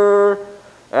Peter,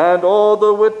 and all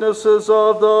the witnesses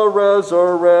of the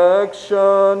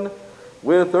resurrection,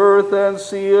 with earth and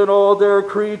sea and all their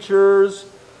creatures,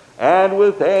 and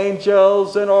with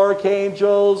angels and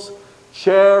archangels,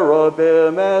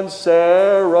 cherubim and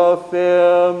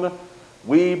seraphim,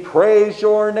 we praise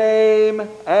your name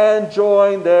and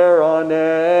join their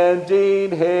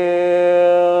unending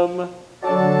hymn.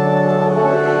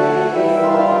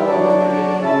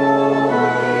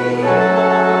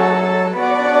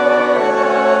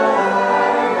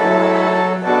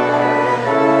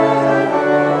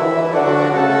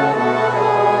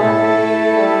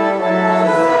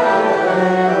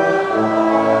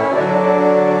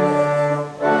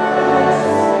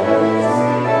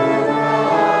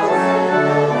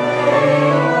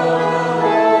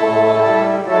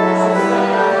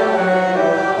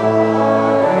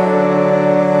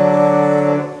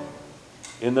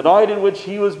 In the night in which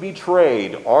he was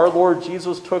betrayed, our Lord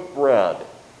Jesus took bread,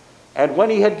 and when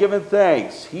he had given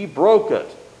thanks, he broke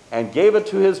it and gave it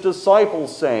to his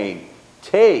disciples, saying,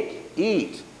 "Take,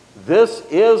 eat, this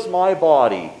is my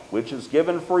body, which is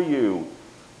given for you.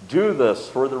 Do this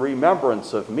for the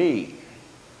remembrance of me."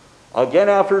 Again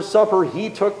after supper he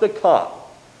took the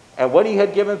cup, and when he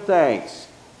had given thanks,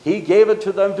 he gave it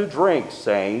to them to drink,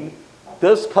 saying,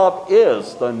 "This cup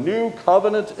is the new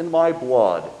covenant in my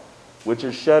blood, which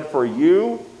is shed for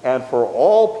you and for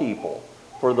all people,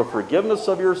 for the forgiveness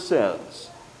of your sins.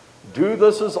 Do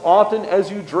this as often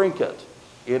as you drink it,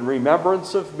 in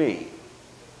remembrance of me.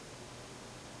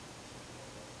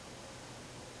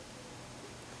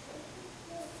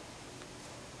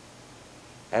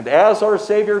 And as our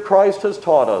Savior Christ has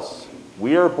taught us,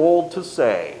 we are bold to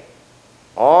say,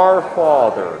 Our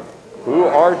Father, who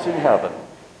art in heaven,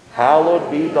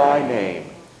 hallowed be thy name.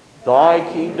 Thy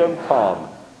kingdom come,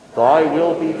 thy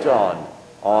will be done,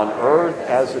 on earth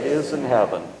as it is in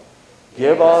heaven.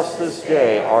 Give us this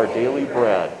day our daily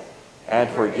bread, and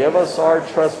forgive us our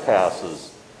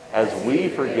trespasses, as we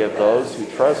forgive those who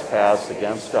trespass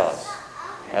against us.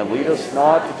 And lead us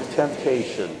not into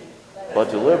temptation, but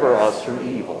deliver us from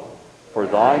evil. For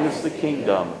thine is the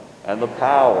kingdom, and the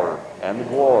power, and the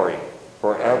glory,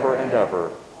 forever and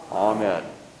ever. Amen.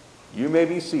 You may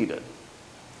be seated.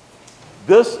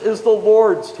 This is the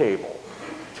Lord's table,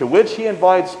 to which he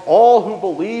invites all who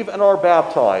believe and are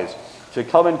baptized to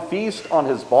come and feast on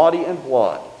his body and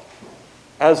blood.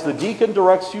 As the deacon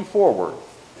directs you forward,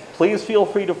 please feel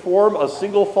free to form a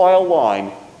single file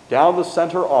line down the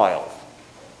center aisle.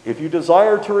 If you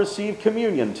desire to receive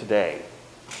communion today,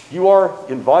 you are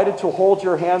invited to hold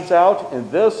your hands out in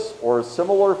this or a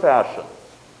similar fashion.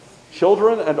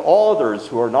 Children and all others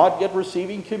who are not yet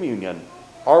receiving communion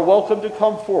are welcome to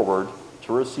come forward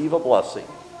to receive a blessing.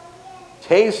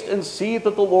 Taste and see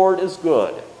that the Lord is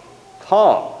good.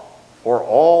 Come, for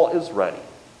all is ready.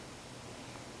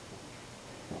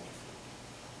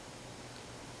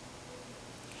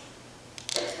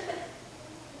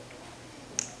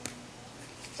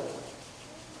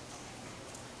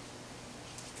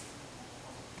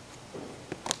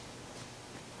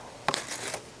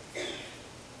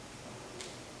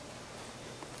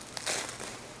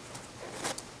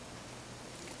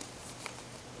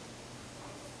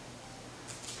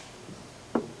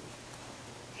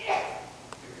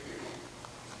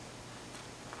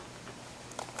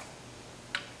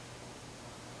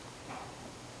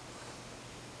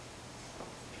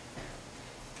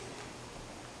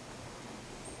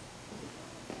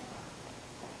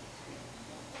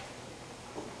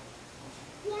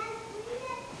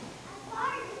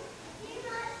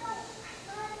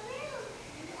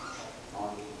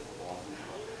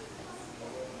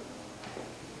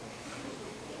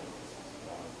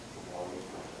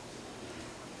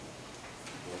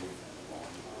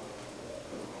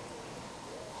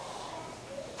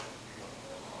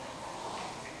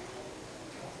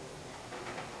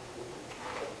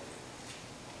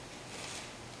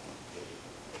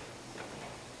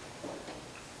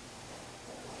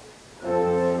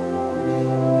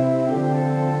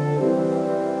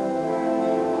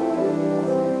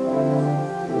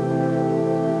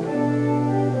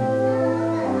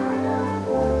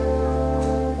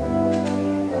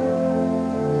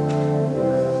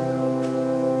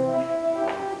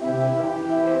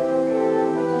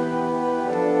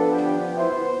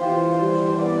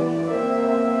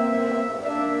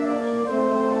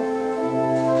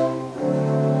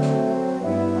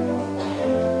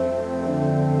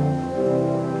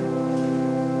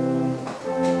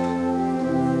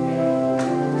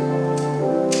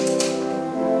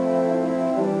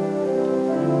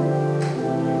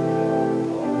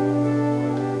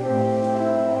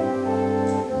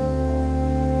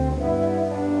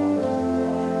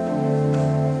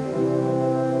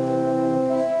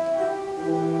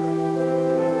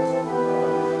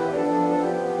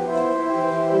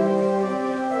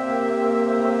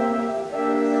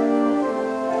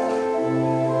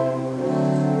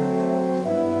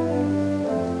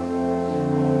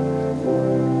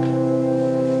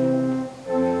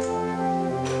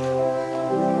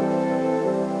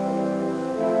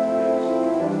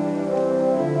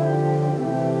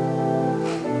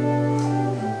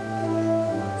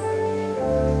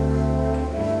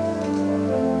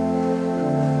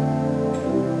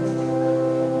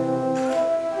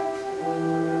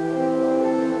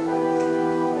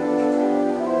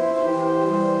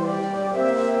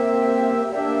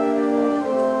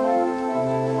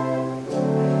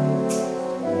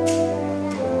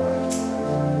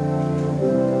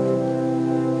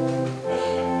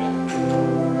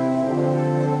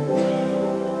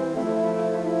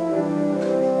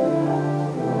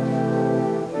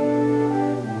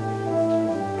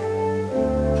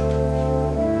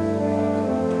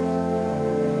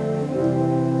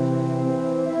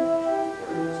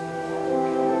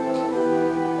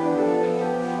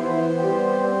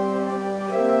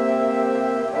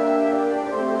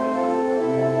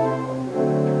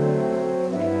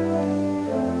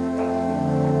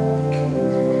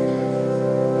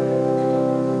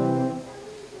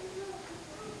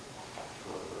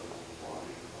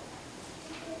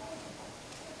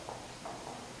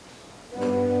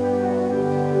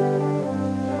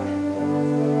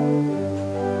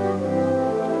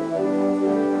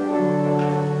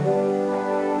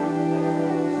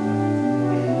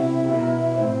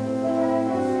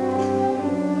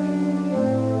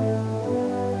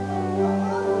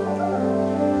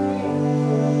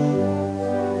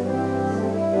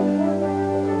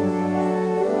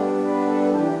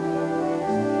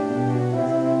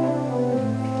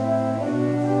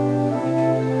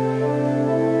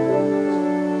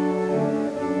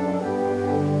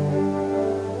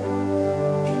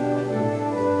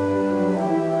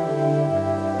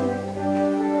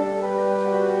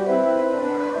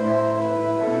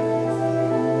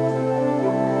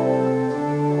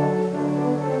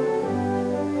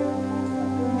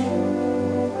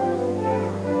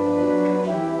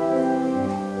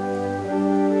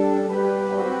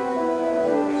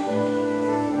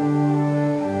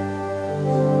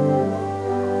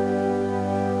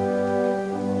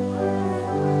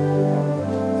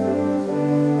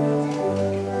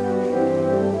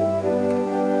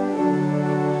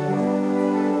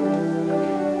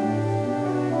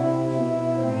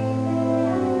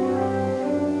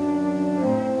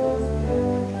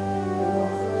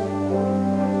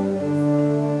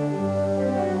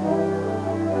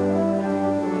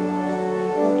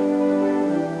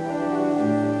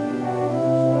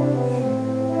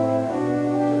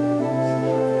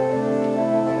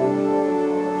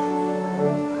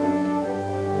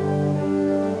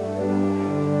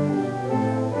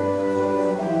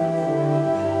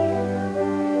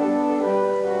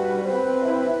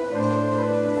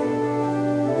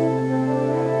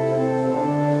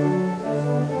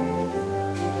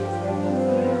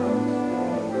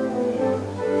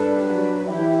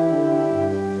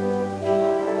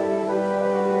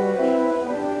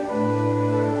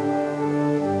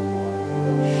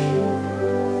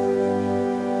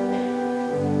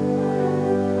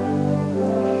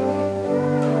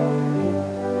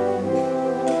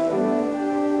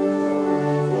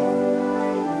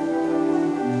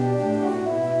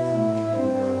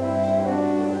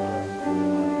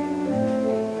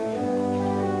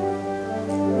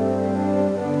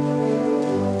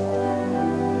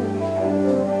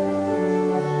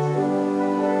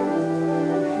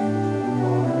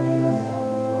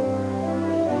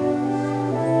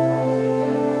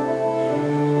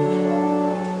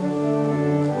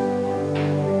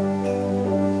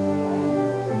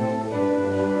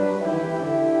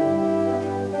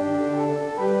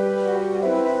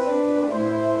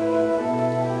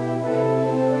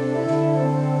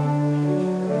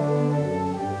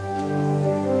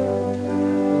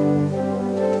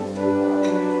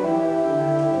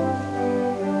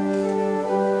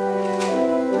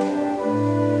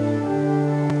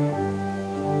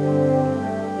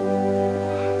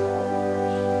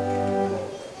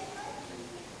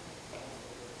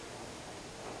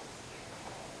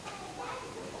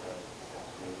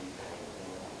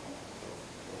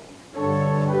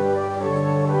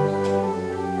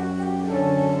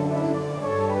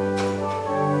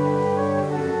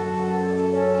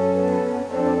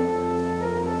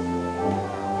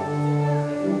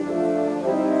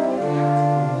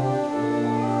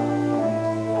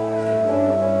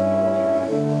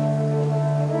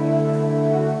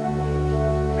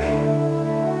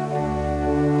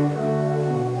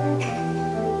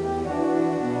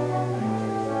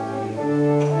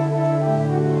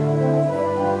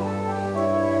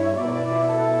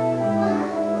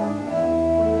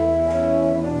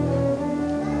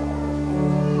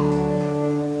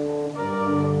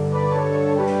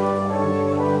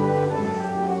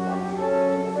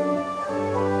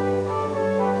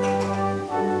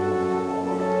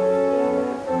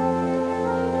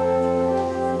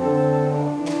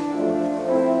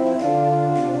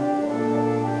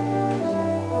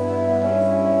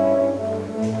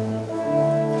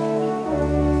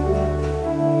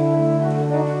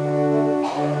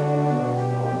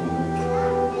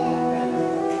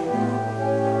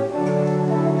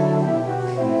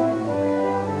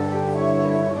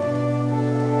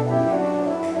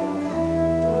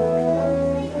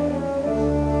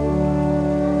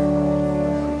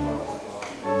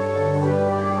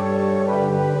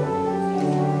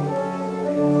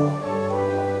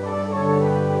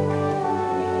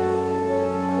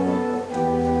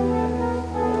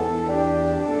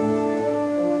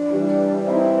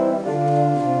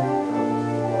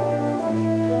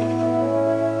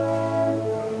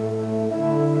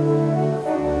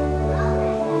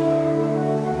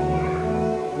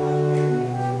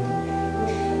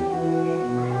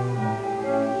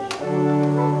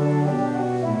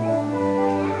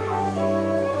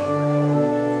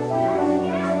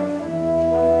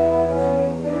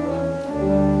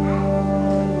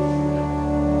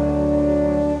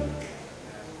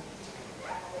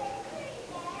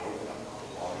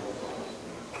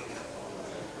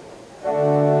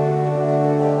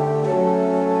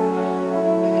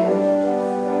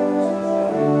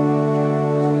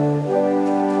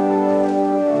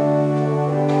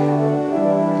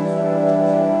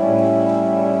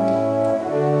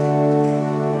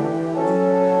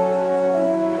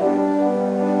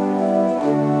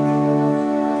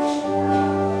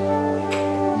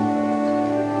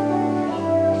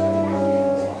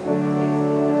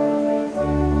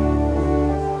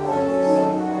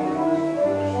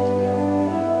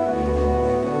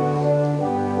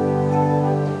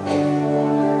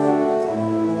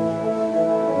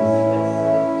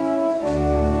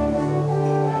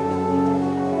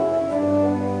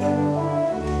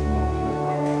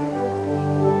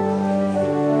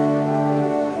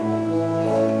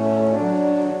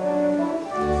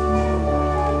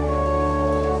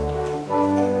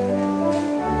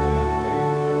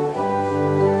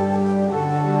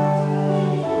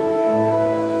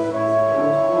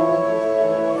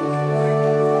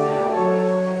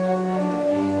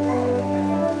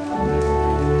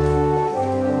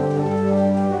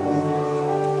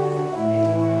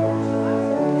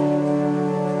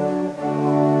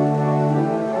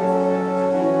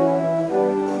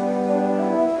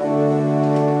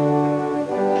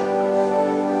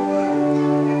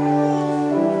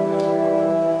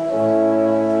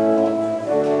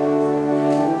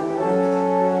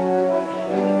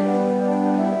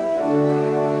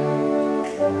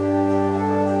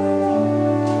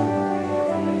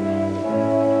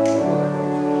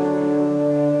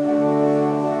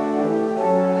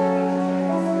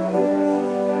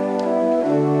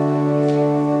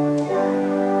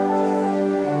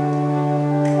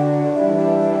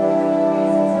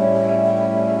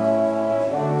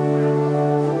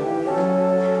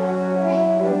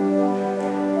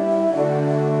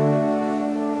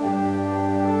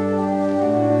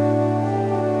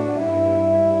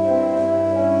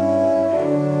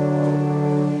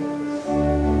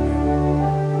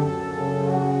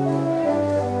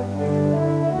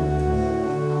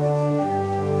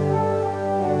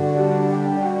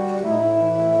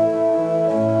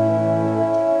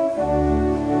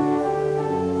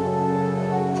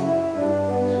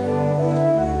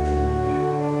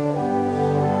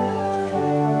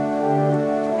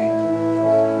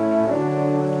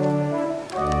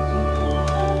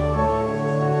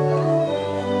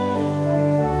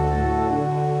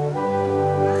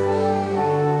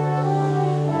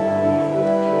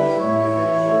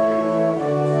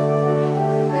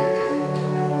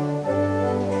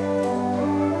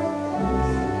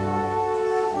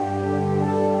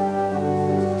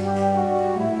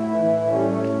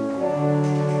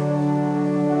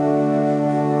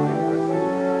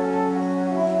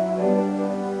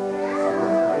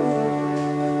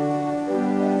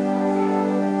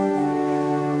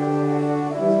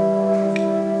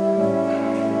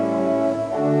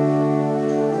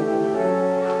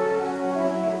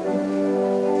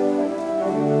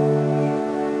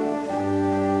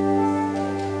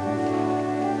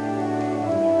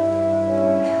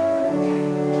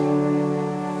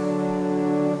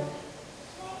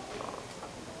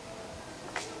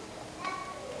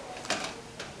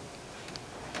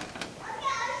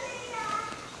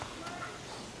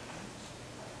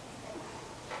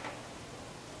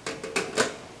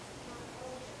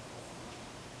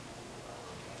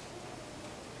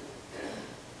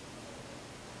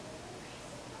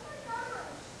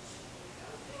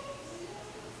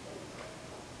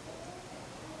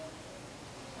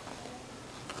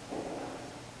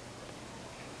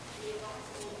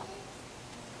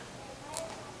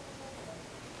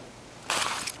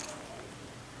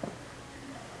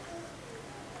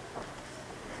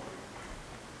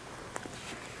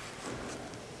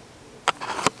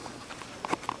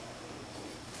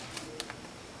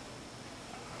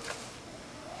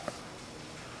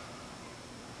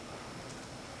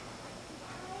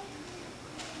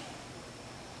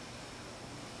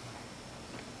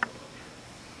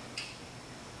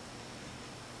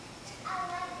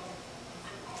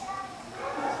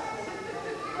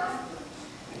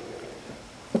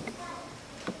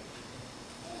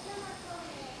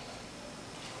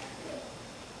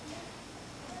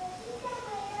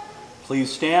 Please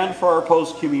stand for our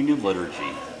post-communion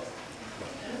liturgy.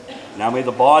 Now may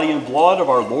the body and blood of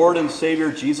our Lord and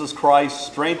Savior Jesus Christ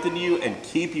strengthen you and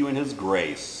keep you in his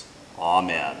grace.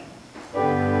 Amen.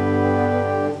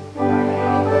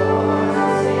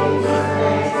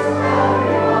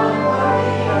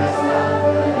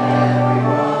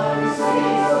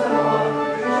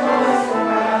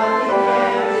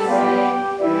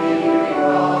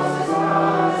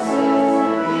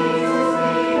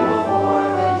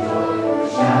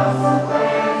 Shall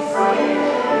proclaim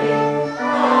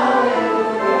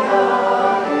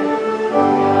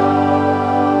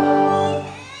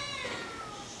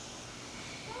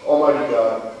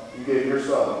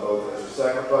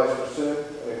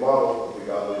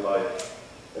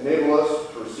Enable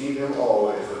us to receive him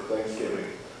always with thanksgiving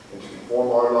and to conform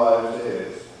our lives to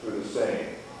his through the same,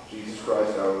 Jesus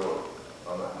Christ our Lord.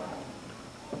 Amen.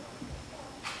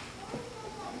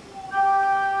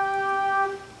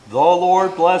 The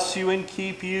Lord bless you and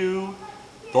keep you.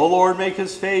 The Lord make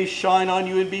his face shine on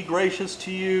you and be gracious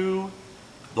to you.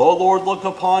 The Lord look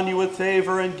upon you with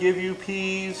favor and give you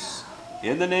peace.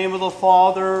 In the name of the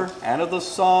Father, and of the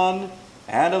Son,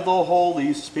 and of the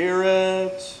Holy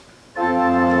Spirit.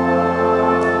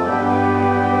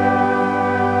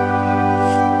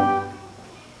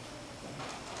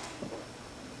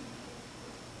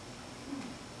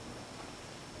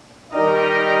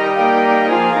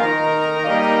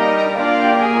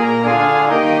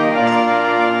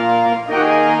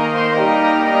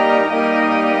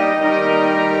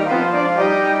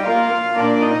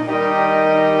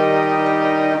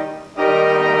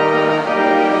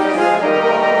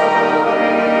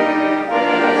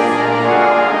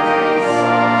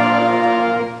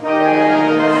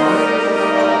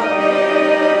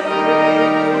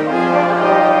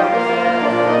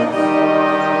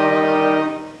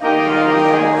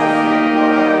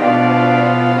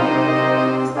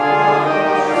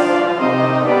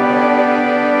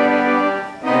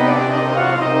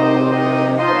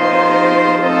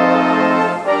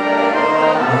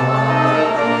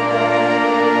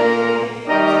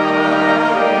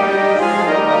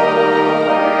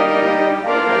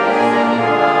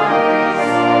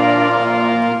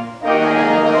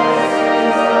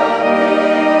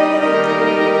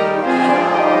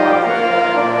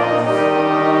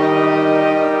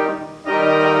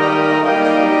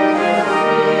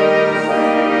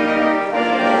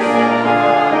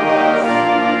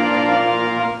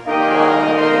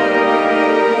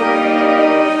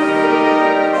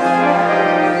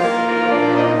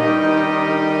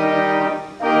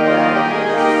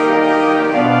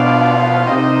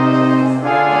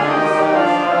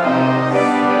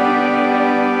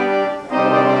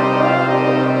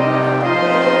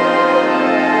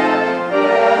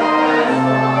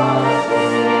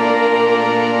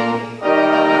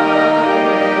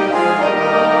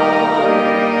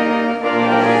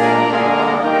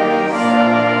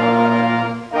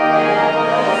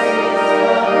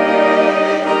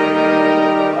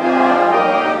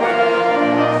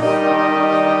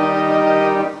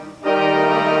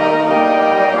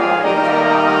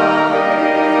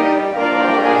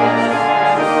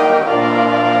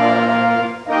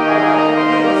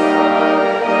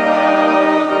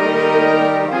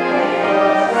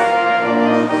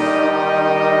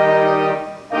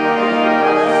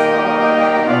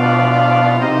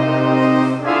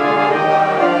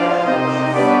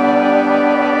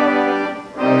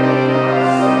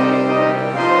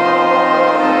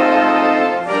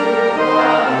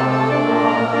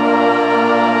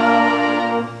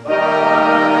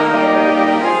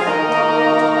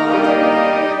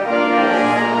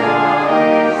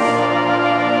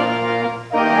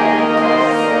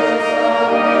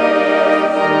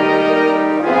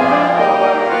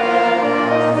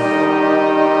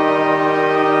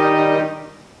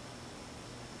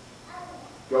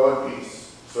 Go in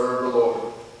peace. Serve the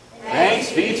Lord.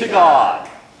 Thanks be to God.